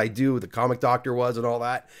in on what I do, the comic doctor was and all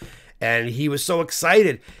that. And he was so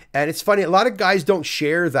excited. And it's funny, a lot of guys don't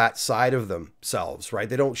share that side of themselves, right?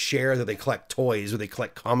 They don't share that they collect toys or they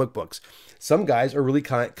collect comic books. Some guys are really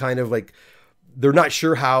kind of like, they're not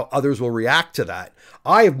sure how others will react to that.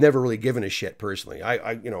 I have never really given a shit personally.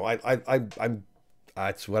 I'm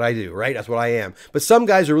that's what I do, right? That's what I am. But some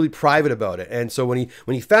guys are really private about it. And so when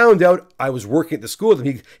he found out I was working at the school,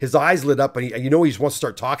 his eyes lit up, and he just wants to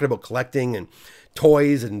start talking about collecting and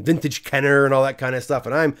toys and vintage Kenner and all that kind of stuff.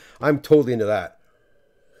 And I'm totally into that.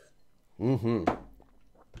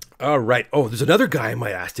 All right. Oh, there's another guy I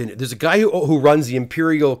might ask. There's a guy who runs the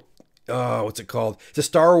Imperial, what's it called? It's a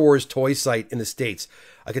Star Wars toy site in the States.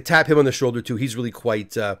 I could tap him on the shoulder too. He's really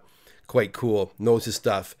quite cool, knows his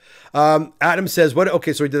stuff. Adam says, "What?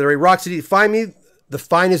 Okay, so he did it right. Rock City, find me the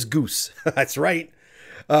finest goose." That's right.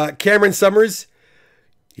 Cameron Summers,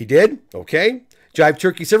 he did. Okay. Jive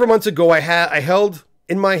Turkey. Several months ago, I held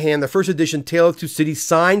in my hand the first edition Tale of Two Cities,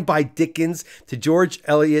 signed by Dickens to George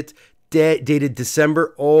Eliot, dated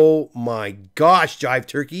December. Oh my gosh, Jive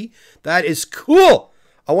Turkey, that is cool.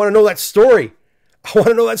 I want to know that story.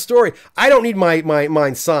 I don't need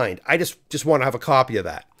mine signed. I just want to have a copy of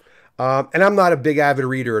that. And I'm not a big avid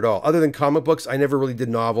reader at all. Other than comic books, I never really did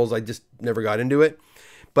novels. I just never got into it.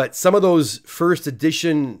 But some of those first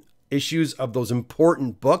edition issues of those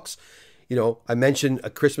important books, I mentioned A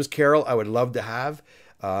Christmas Carol, I would love to have.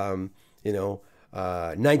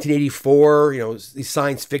 1984, these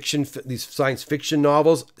science fiction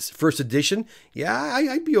novels, first edition. Yeah,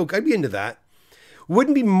 I'd be into that.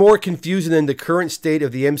 Wouldn't be more confusing than the current state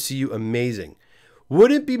of the MCU. Amazing.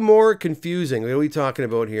 Would it be more confusing? What are we talking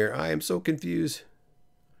about here? I am so confused.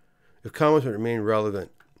 If comics would remain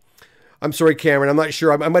relevant. I'm sorry, Cameron. I'm not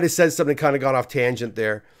sure. I might have said something kind of got off tangent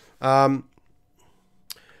there.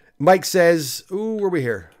 Mike says, ooh, where are we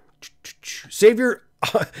here? Save your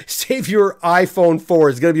iPhone 4.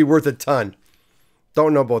 It's going to be worth a ton.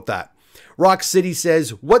 Don't know about that. Rock City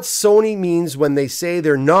says, what Sony means when they say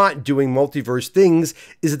they're not doing multiverse things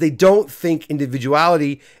is that they don't think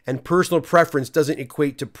individuality and personal preference doesn't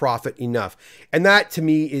equate to profit enough. And that to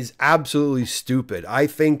me is absolutely stupid. I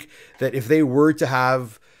think that if they were to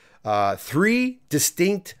have 3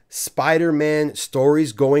 distinct Spider-Man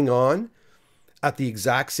stories going on at the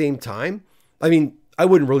exact same time, I mean, I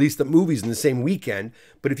wouldn't release the movies in the same weekend,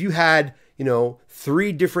 but if you had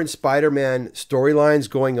 3 different Spider-Man storylines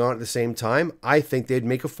going on at the same time, I think they'd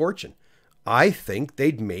make a fortune. I think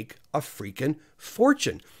they'd make a freaking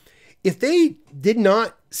fortune. If they did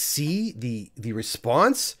not see the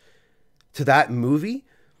response to that movie,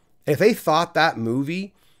 if they thought that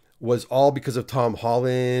movie was all because of Tom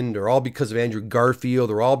Holland or all because of Andrew Garfield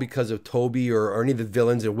or all because of Toby or any of the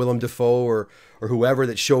villains and Willem Dafoe or whoever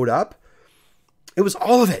that showed up, it was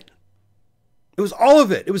all of it. It was all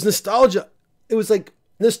of it. It was nostalgia. It was like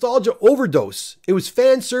nostalgia overdose. It was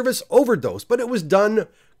fan service overdose, but it was done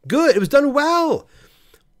good. It was done well,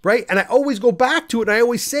 right? And I always go back to it, and I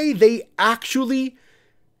always say they actually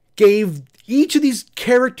gave each of these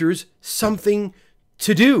characters something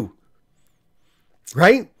to do,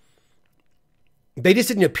 right? They just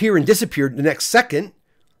didn't appear and disappear the next second.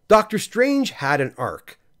 Doctor Strange had an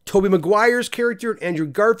arc. Tobey Maguire's character and Andrew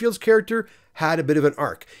Garfield's character had a bit of an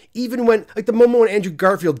arc. Even when, like the moment when Andrew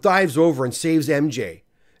Garfield dives over and saves MJ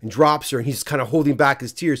and drops her and he's kind of holding back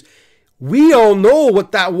his tears, we all know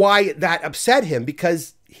why that upset him,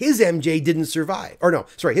 because his MJ didn't survive. Or no,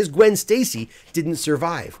 sorry, his Gwen Stacy didn't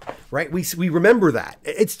survive, right? We remember that.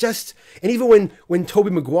 It's just, and even when Tobey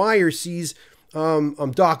Maguire sees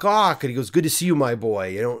Doc Ock and he goes, "Good to see you, my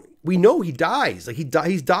boy," we know he dies. Like he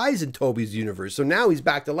dies in Tobey's universe. So now he's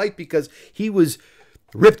back to life because he was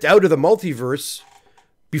ripped out of the multiverse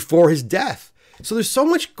before his death. So there's so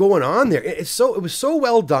much going on there. It was so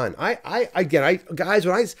well done. Guys,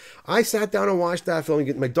 when I sat down and watched that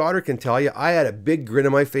film, my daughter can tell you, I had a big grin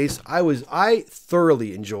on my face. I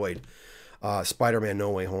thoroughly enjoyed Spider-Man No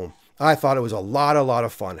Way Home. I thought it was a lot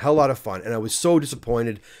of fun, hell lot of fun, and I was so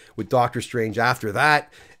disappointed with Doctor Strange after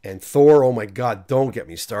that, and Thor. Oh my God, don't get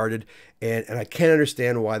me started. And I can't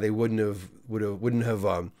understand why they wouldn't have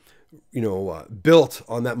built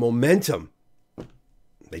on that momentum.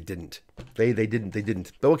 They didn't. They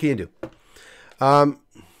didn't. But what can you do?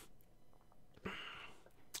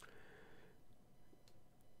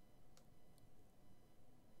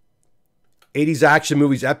 80s action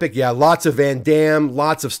movies, epic. Yeah, lots of Van Damme,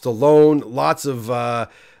 lots of Stallone, lots of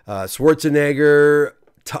Schwarzenegger,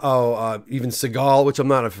 even Seagal, which I'm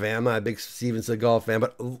not a fan. I'm not a big Steven Seagal fan,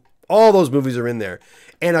 but all those movies are in there.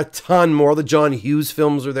 And a ton more. The John Hughes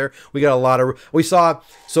films are there. We got a lot of...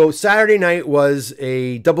 So Saturday night was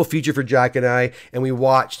a double feature for Jack and I, and we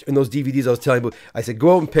watched, in those DVDs I was telling you, I said,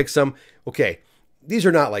 go out and pick some. Okay, these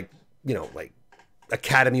are not like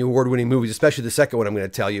Academy Award winning movies, especially the second one I'm going to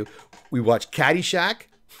tell you. We watched Caddyshack.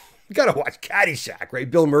 You got to watch Caddyshack,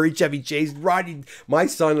 right? Bill Murray, Chevy Chase, Rodney. My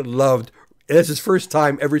son loved, it's his first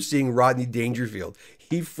time ever seeing Rodney Dangerfield.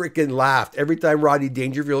 He freaking laughed. Every time Rodney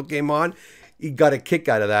Dangerfield came on, he got a kick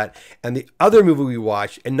out of that. And the other movie we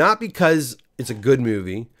watched, and not because it's a good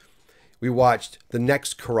movie, we watched The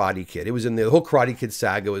Next Karate Kid. It was in there. The whole Karate Kid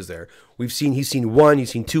saga was there. He's seen 1,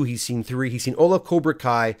 he's seen 2, he's seen 3. He's seen all of Cobra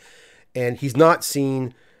Kai, and he's not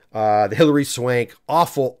seen the Hilary Swank,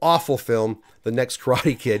 awful film, The Next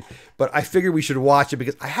Karate Kid. But I figured we should watch it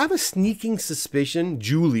because I have a sneaking suspicion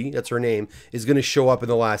Julie, that's her name, is going to show up in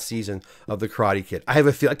the last season of The Karate Kid. I have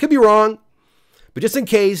a feel. I could be wrong, but just in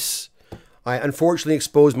case, I unfortunately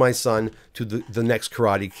exposed my son to the Next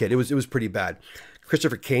Karate Kid. It was pretty bad.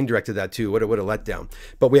 Christopher Kane directed that too. What a letdown.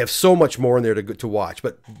 But we have so much more in there to watch.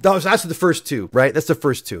 But that's the first two, right? That's the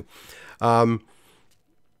first two.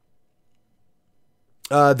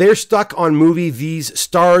 They're stuck on movie. These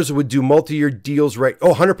stars would do multi-year deals, right?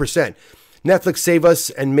 Oh, 100%. Netflix save us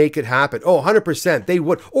and make it happen. Oh, 100%. They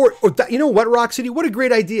would. Or you know what, Rock City? What a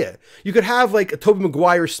great idea. You could have like a Tobey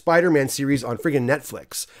Maguire Spider-Man series on friggin'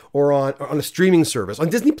 Netflix or on a streaming service, on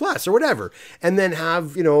Disney Plus or whatever. And then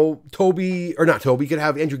have, Tobey, or not Tobey, you could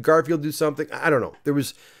have Andrew Garfield do something. I don't know. There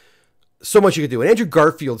was so much you could do. And Andrew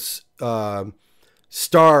Garfield's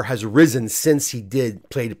star has risen since he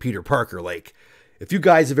played Peter Parker. Like, if you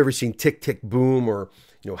guys have ever seen Tick, Tick, Boom or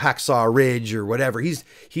Hacksaw Ridge or whatever,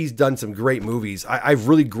 he's done some great movies. I've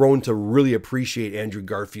really grown to really appreciate Andrew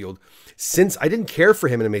Garfield since I didn't care for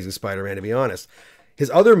him in Amazing Spider-Man, to be honest.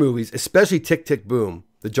 His other movies, especially Tick, Tick, Boom,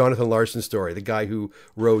 the Jonathan Larson story, the guy who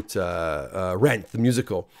wrote Rent, the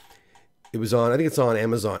musical. I think it's on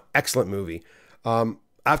Amazon. Excellent movie.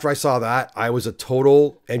 After I saw that, I was a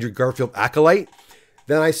total Andrew Garfield acolyte.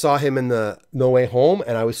 Then I saw him in the No Way Home,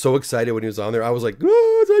 and I was so excited when he was on there. I was like,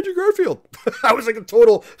 oh, it's Andrew Garfield. I was like a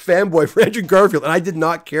total fanboy for Andrew Garfield, and I did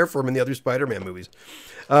not care for him in the other Spider-Man movies.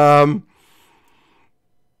 What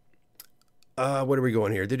are we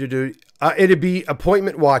going here? It'd be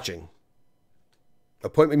appointment watching.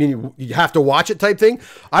 Appointment, meaning you have to watch it type thing.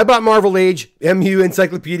 I bought Marvel Age, MU,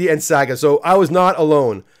 Encyclopedia, and Saga, so I was not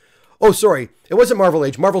alone. Oh, sorry. It wasn't Marvel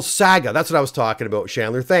Age. Marvel Saga. That's what I was talking about,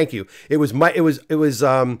 Chandler. Thank you. It was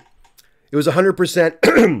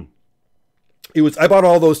 100%. I bought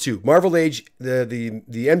all those two. Marvel Age, the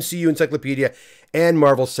MCU Encyclopedia, and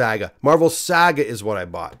Marvel Saga. Marvel Saga is what I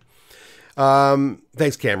bought.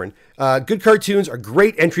 Thanks, Cameron. Good cartoons are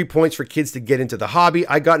great entry points for kids to get into the hobby.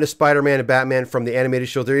 I got into Spider-Man and Batman from the animated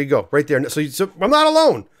show. There you go. Right there. So I'm not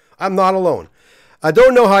alone. I'm not alone. I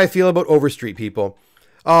don't know how I feel about Overstreet people.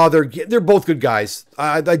 Oh, they're both good guys.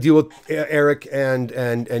 I deal with Eric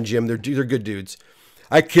and Jim. They're good dudes.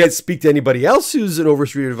 I can't speak to anybody else who's an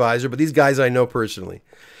Overstreet advisor, but these guys I know personally.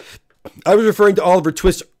 I was referring to Oliver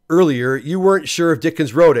Twist earlier. You weren't sure if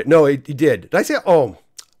Dickens wrote it. No, he did. Did I say? Oh,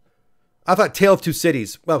 I thought Tale of Two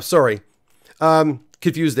Cities. Well, sorry.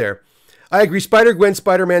 Confused there. I agree. Spider-Gwen,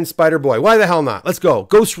 Spider-Man, Spider-Boy. Why the hell not? Let's go.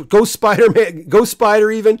 Go Spider-Man. Go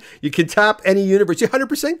Spider even. You can tap any universe. You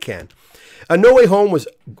 100% can. No Way Home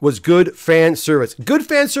was good fan service. Good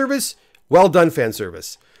fan service, well done fan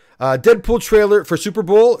service. Deadpool trailer for Super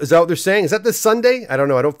Bowl, is that what they're saying? Is that this Sunday? I don't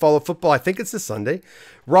know. I don't follow football. I think it's this Sunday.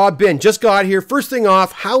 Rob Bin, just got here. First thing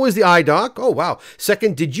off, how is the eye doc? Oh, wow.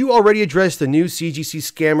 Second, did you already address the new CGC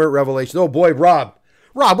scammer revelation? Oh, boy, Rob,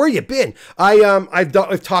 where you been?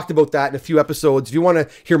 I've talked about that in a few episodes. If you want to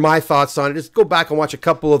hear my thoughts on it, just go back and watch a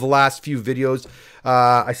couple of the last few videos.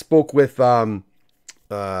 I spoke with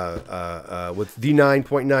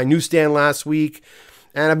D9.9 Newsstand last week.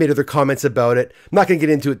 and I made other comments about it. I'm not going to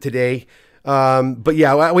get into it today. But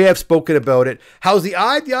yeah, we have spoken about it. How's the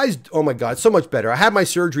eye? The eye's, oh my God, so much better. I had my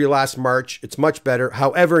surgery last March. It's much better.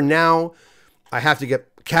 However, now I have to get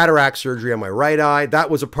cataract surgery on my right eye. That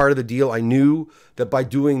was a part of the deal. I knew that by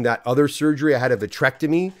doing that other surgery, I had a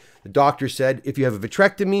vitrectomy. The doctor said, if you have a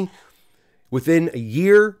vitrectomy, within a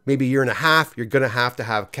year, maybe a year and a half, you're going to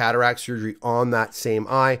have cataract surgery on that same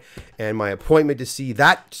eye. And my appointment to see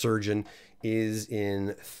that surgeon is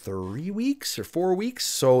in 3 weeks or 4 weeks.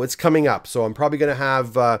 So it's coming up. So I'm probably going to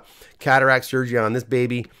have cataract surgery on this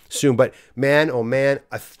baby soon. But man, oh man,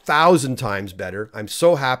 1,000 times better. I'm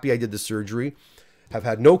so happy I did the surgery. Have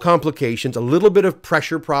had no complications, a little bit of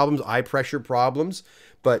pressure problems, eye pressure problems,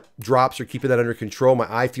 but drops are keeping that under control. My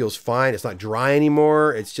eye feels fine. It's not dry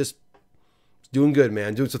anymore. It's just doing good,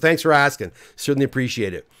 man. So thanks for asking. Certainly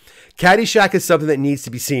appreciate it. Caddyshack is something that needs to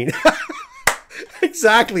be seen.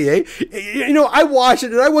 Exactly, eh? You know, I watched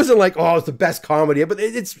it and I wasn't like, oh, it's the best comedy, but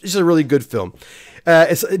it's just a really good film.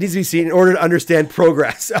 It needs to be seen in order to understand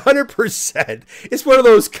progress. 100%. It's one of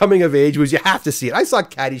those coming of age movies. You have to see it. I saw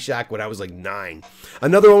Caddyshack when I was like 9.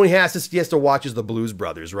 Another one he has to watch is The Blues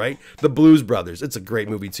Brothers, right? The Blues Brothers. It's a great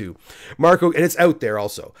movie too. Marco, and it's out there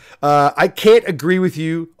also. I can't agree with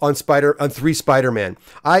you on 3 Spider-Man.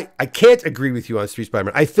 I can't agree with you on 3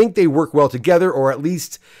 Spider-Man. I think they work well together, or at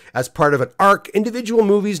least as part of an arc. Individual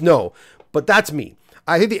movies, no. But that's me.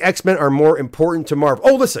 I think the X-Men are more important to Marvel.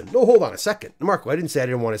 Oh, listen. No, hold on a second. Marco, I didn't say I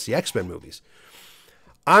didn't want to see X-Men movies.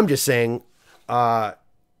 I'm just saying,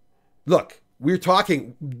 look, we're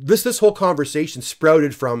talking, this whole conversation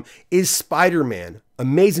sprouted from, is Spider-Man,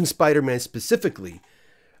 Amazing Spider-Man specifically,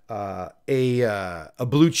 a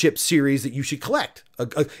blue chip series that you should collect?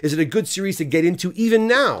 Is it a good series to get into even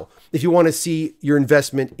now if you want to see your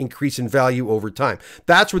investment increase in value over time?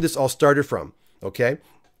 That's where this all started from, okay?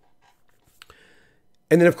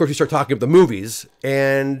 And then, of course, we start talking about the movies.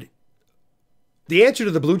 And the answer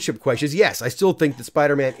to the blue chip question is yes. I still think that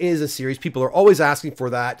Spider-Man is a series. People are always asking for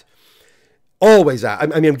that. Always. I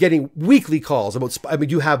mean, I'm getting weekly calls about, I mean,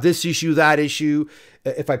 you have this issue, that issue.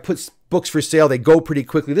 If I put books for sale, they go pretty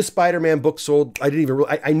quickly. This Spider-Man book sold. I didn't even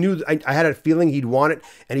really, I knew, I had a feeling he'd want it,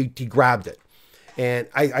 and he grabbed it. And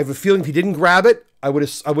I have a feeling if he didn't grab it, I would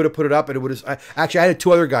have put it up, and it would have. Actually, I had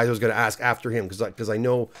 2 other guys I was going to ask after him because I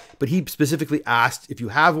know, but he specifically asked, if you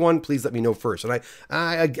have one, please let me know first. And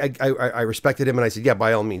I respected him, and I said, yeah,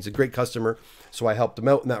 by all means, a great customer. So I helped him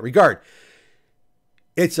out in that regard.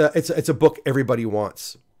 It's a book everybody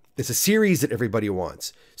wants. It's a series that everybody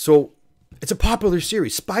wants. So it's a popular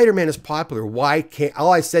series. Spider-Man is popular. Why can't?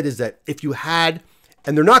 All I said is that if you had,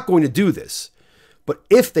 and they're not going to do this, but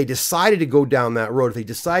if they decided to go down that road, if they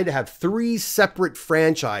decided to have 3 separate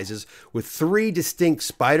franchises with 3 distinct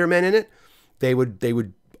Spider-Men in it, they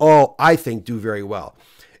would all, I think, do very well.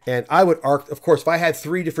 And I would arc, of course, if I had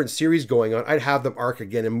 3 different series going on, I'd have them arc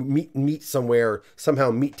again and meet somewhere,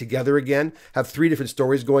 somehow meet together again, have 3 different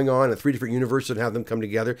stories going on in 3 different universes and have them come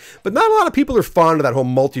together. But not a lot of people are fond of that whole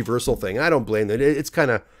multiversal thing. I don't blame them. It's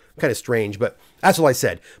kind of strange, but that's all I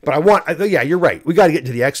said. But yeah, you're right. We got to get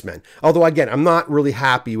into the X-Men. Although, again, I'm not really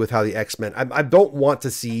happy with how the X-Men, I don't want to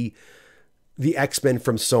see the X-Men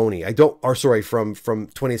from Sony. From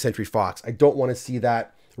 20th Century Fox. I don't want to see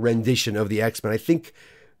that rendition of the X-Men. I think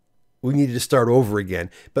we needed to start over again,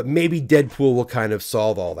 but maybe Deadpool will kind of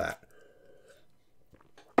solve all that.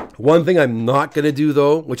 One thing I'm not going to do,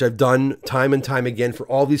 though, which I've done time and time again for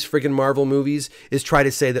all these friggin' Marvel movies, is try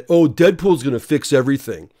to say that, oh, Deadpool's going to fix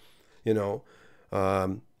everything. You know,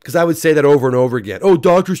 because I would say that over and over again. Oh,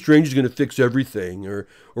 Doctor Strange is going to fix everything, or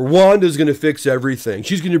Wanda's going to fix everything.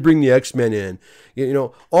 She's going to bring the X-Men in. You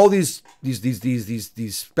know, all these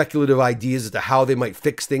speculative ideas as to how they might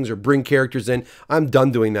fix things or bring characters in. I'm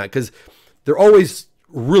done doing that because they're always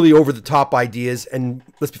really over the top ideas, and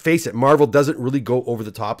let's face it, Marvel doesn't really go over the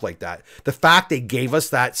top like that. The fact they gave us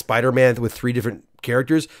that Spider-Man with 3 different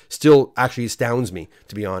characters still actually astounds me,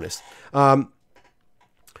 to be honest.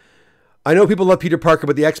 I know people love Peter Parker,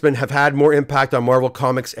 but the X-Men have had more impact on Marvel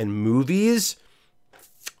comics and movies.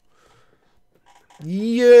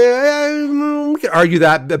 Yeah, we could argue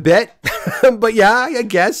that a bit. But yeah, I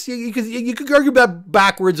guess you could argue that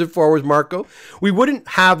backwards and forwards, Marco. We wouldn't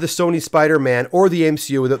have the Sony Spider-Man or the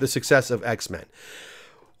MCU without the success of X-Men.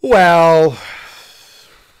 Well,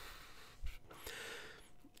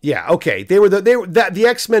 yeah, okay. The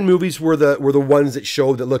X-Men movies were the ones that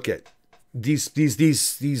showed that, look at these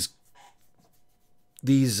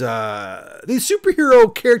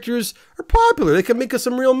superhero characters are popular. They can make us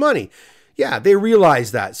some real money. Yeah, they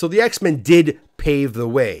realized that. So the X-Men did pave the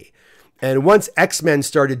way. And once X-Men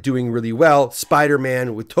started doing really well,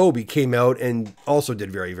 Spider-Man with Tobey came out and also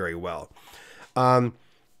did very, very well.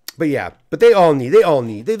 But yeah, but they're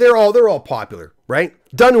all popular, right?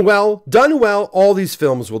 Done well, all these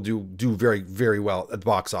films will do very, very well at the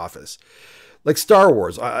box office. Like Star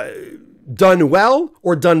Wars, done well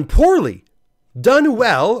or done poorly. Done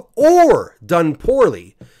well or done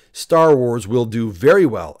poorly, Star Wars will do very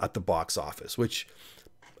well at the box office, which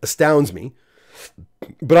astounds me.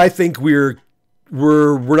 But I think we're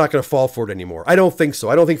not going to fall for it anymore. I don't think so.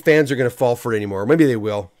 I don't think fans are going to fall for it anymore. Maybe they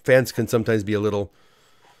will. Fans can sometimes be a little,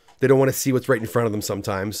 they don't want to see what's right in front of them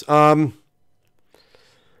sometimes. Hi,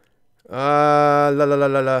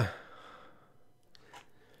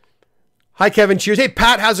 Kevin. Cheers. Hey,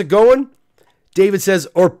 Pat, how's it going? David says,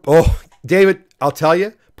 David, I'll tell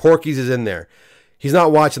you, Porky's is in there. He's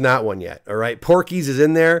not watching that one yet, all right? Porky's is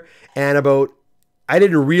in there, and I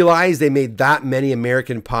didn't realize they made that many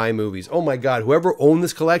American Pie movies. Oh my God, whoever owned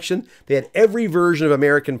this collection, they had every version of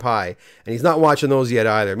American Pie, and he's not watching those yet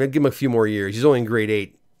either. I'm going to give him a few more years. He's only in grade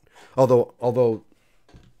 8. Although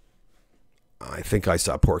I think I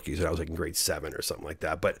saw Porky's when I was like in grade 7 or something like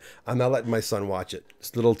that, but I'm not letting my son watch it.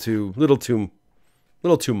 It's a little too much, a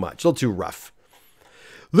little too rough.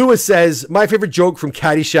 Lewis says, my favorite joke from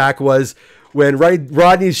Caddyshack was when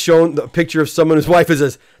Rodney's shown the picture of someone whose wife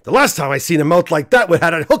says, the last time I seen a mouth like that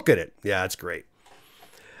had a hook in it. Yeah, that's great.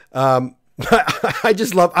 I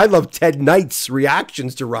love Ted Knight's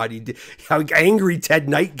reactions to Rodney, how angry Ted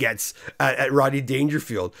Knight gets at Rodney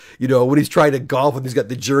Dangerfield. You know, when he's trying to golf and he's got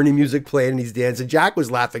the Journey music playing and he's dancing. Jack was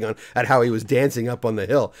laughing at how he was dancing up on the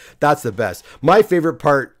hill. That's the best. My favorite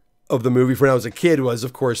part of the movie when I was a kid was,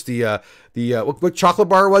 of course, what chocolate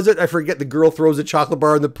bar was it? I forget. The girl throws a chocolate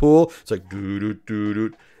bar in the pool. It's like doo doo doo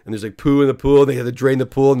doo, and there's like poo in the pool. And they have to drain the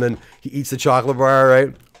pool, and then he eats the chocolate bar. Right?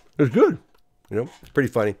 It was good. You know, it's pretty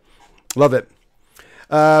funny. Love it.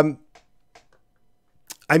 I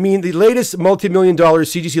mean, the latest multi-million-dollar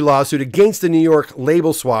CGC lawsuit against the New York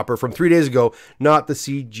label swapper from 3 days ago, not the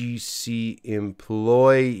CGC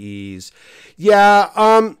employees. Yeah.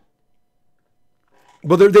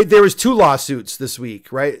 Well, there was 2 lawsuits this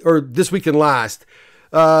week, right? Or this week and last.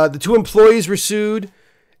 The 2 employees were sued,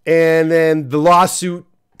 and then the lawsuit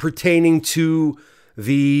pertaining to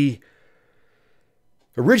the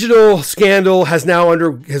original scandal has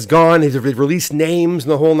gone. They've released names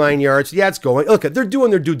and the whole 9 yards. Yeah, it's going. Look, they're doing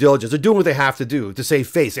their due diligence. They're doing what they have to do to save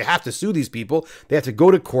face. They have to sue these people. They have to go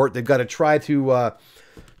to court. They've got to try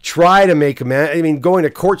to make amends. I mean, going to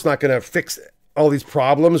court's not going to fix all these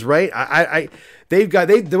problems, right?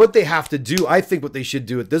 What they have to do. I think what they should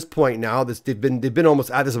do at this point now. They've been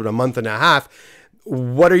almost at this about a month and a half.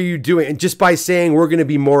 What are you doing? And just by saying we're going to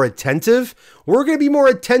be more attentive, we're going to be more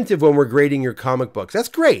attentive when we're grading your comic books. That's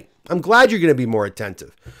great. I'm glad you're going to be more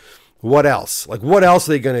attentive. What else? Like, what else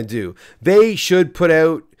are they going to do? They should put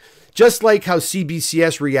out, just like how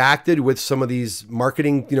CBCS reacted with some of these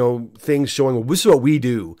marketing, things showing, well, this is what we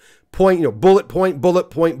do. Bullet point,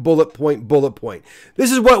 bullet point, bullet point, bullet point.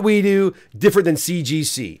 This is what we do, different than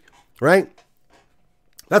CGC, right?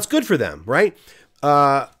 That's good for them, right?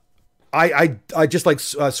 I just like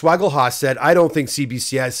Swagglehoss said, I don't think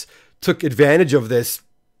CBCS took advantage of this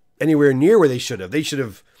anywhere near where they should have. They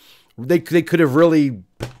could have really,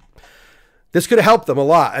 this could have helped them a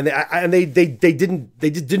lot. And they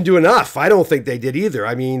just didn't do enough. I don't think they did either.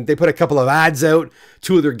 I mean, they put a couple of ads out,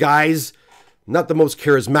 2 of their guys, not the most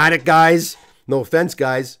charismatic guys, no offense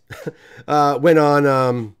guys, went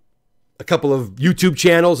on a couple of YouTube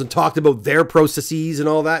channels and talked about their processes and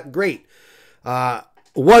all that. Great.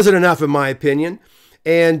 Wasn't enough in my opinion.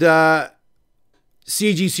 And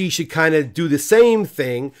CGC should kind of do the same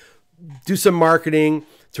thing, do some marketing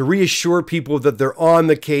to reassure people that they're on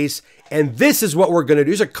the case. And this is what we're going to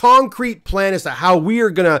do. There's a concrete plan as to how we are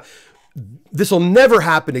going to, this will never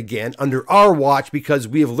happen again under our watch because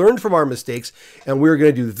we have learned from our mistakes and we're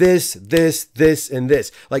going to do this, this, this, and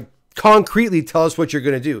this. Like, concretely tell us what you're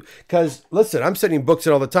going to do. Because, listen, I'm sending books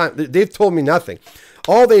in all the time. They've told me nothing.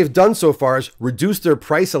 All they've done so far is reduce their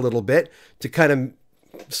price a little bit to kind of,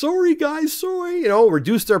 sorry guys, sorry,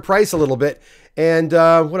 reduce their price a little bit. And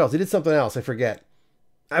what else? They did something else. I forget.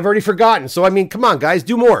 I've already forgotten. So, I mean, come on, guys,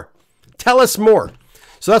 do more. Tell us more.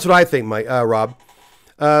 So that's what I think, Rob.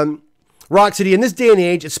 Rock City, in this day and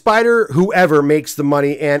age, it's Spider whoever makes the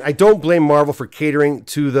money. And I don't blame Marvel for catering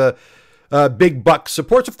to the big buck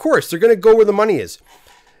supports. Of course, they're going to go where the money is.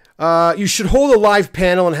 You should hold a live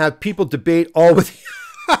panel and have people debate all with you.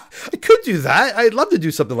 I could do that. I'd love to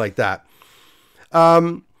do something like that.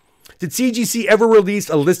 Did CGC ever release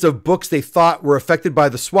a list of books they thought were affected by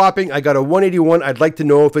the swapping? I got a 181. I'd like to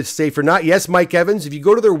know if it's safe or not. Yes, Mike Evans. If you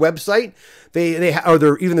go to their website, even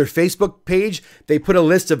their Facebook page, they put a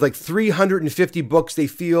list of like 350 books they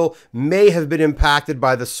feel may have been impacted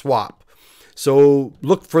by the swap. So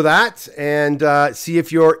look for that and see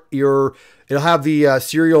if it'll have the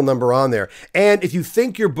serial number on there. And if you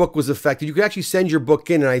think your book was affected, you can actually send your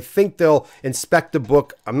book in, and I think they'll inspect the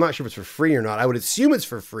book. I'm not sure if it's for free or not. I would assume it's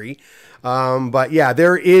for free. But yeah,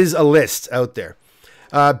 there is a list out there.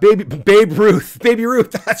 Babe Ruth,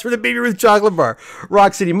 that's for the Baby Ruth chocolate bar.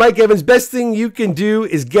 Rock City, Mike Evans, best thing you can do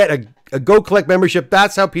is get a Go Collect membership.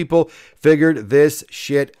 That's how people figured this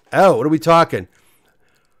shit out. What are we talking?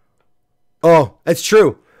 Oh, that's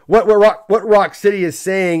true. What Rock City is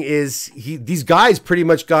saying is these guys pretty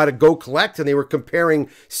much got a Go Collect, and they were comparing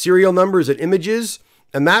serial numbers and images,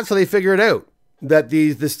 and that's how they figured out that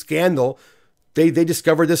this scandal, they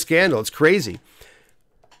discovered this scandal. It's crazy.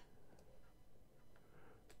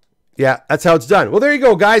 Yeah, that's how it's done. Well, there you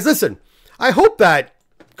go, guys. Listen, I hope that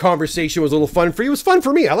conversation was a little fun for you. It was fun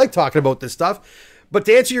for me. I like talking about this stuff. But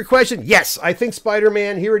to answer your question, yes, I think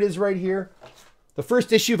Spider-Man, here it is right here. The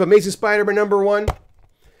first issue of Amazing Spider-Man #1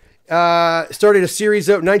 started a series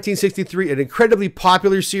out in 1963, an incredibly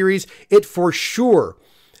popular series. It for sure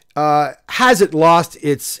hasn't lost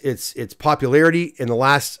its popularity in the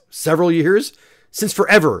last several years, since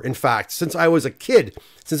forever, in fact, since I was a kid,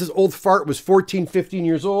 since this old fart was 14, 15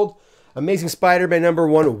 years old. Amazing Spider-Man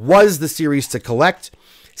 #1 was the series to collect,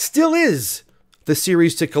 still is the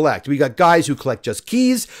series to collect. We got guys who collect just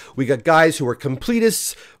keys. We got guys who are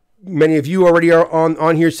completists. Many of you already are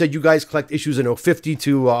on here said you guys collect issues in 50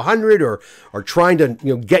 to 100 or are trying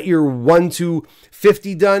to get your 1 to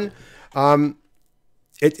 50 done.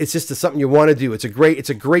 It's just something you want to do. It's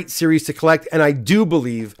a great series to collect, and I do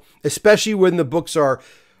believe, especially when the books are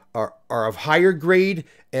of higher grade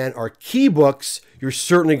and are key books, you're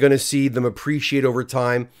certainly going to see them appreciate over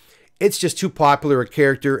time. It's just too popular a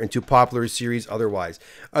character and too popular a series otherwise.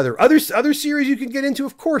 Are there other series you can get into?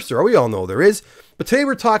 Of course there are. We all know there is. But today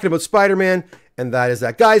we're talking about Spider-Man, and that is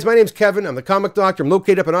that. Guys, my name's Kevin. I'm the Comic Doctor. I'm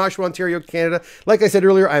located up in Oshawa, Ontario, Canada. Like I said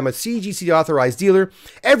earlier, I'm a CGC authorized dealer.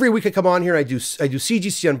 Every week I come on here and I do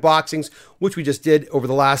CGC unboxings, which we just did over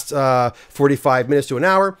the last 45 minutes to an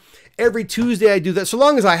hour. Every Tuesday I do that, so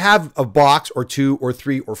long as I have a box or 2 or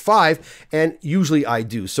 3 or 5, and usually I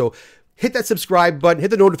do. So hit that subscribe button,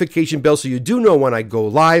 hit the notification bell so you do know when I go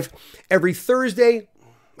live. Every Thursday,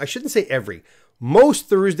 I shouldn't say every, most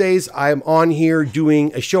Thursdays I'm on here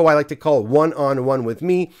doing a show I like to call One-on-One with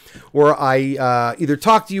Me, where I either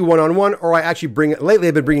talk to you one-on-one or I actually lately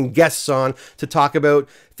I've been bringing guests on to talk about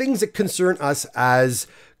things that concern us as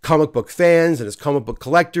comic book fans and as comic book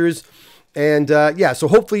collectors. And yeah, so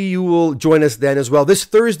hopefully you will join us then as well. This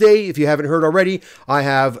Thursday, if you haven't heard already, I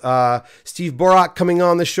have Steve Borak coming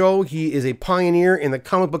on the show. He is a pioneer in the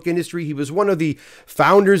comic book industry. He was one of the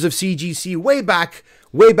founders of CGC way back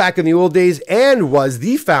in the old days, and was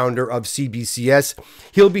the founder of CBCS.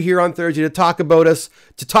 He'll be here on Thursday to talk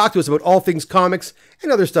to us about all things comics and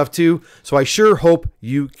other stuff too. So I sure hope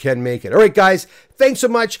you can make it. All right, guys, thanks so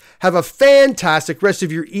much. Have a fantastic rest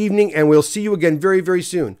of your evening, and we'll see you again very, very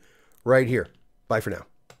soon. Right here. Bye for now.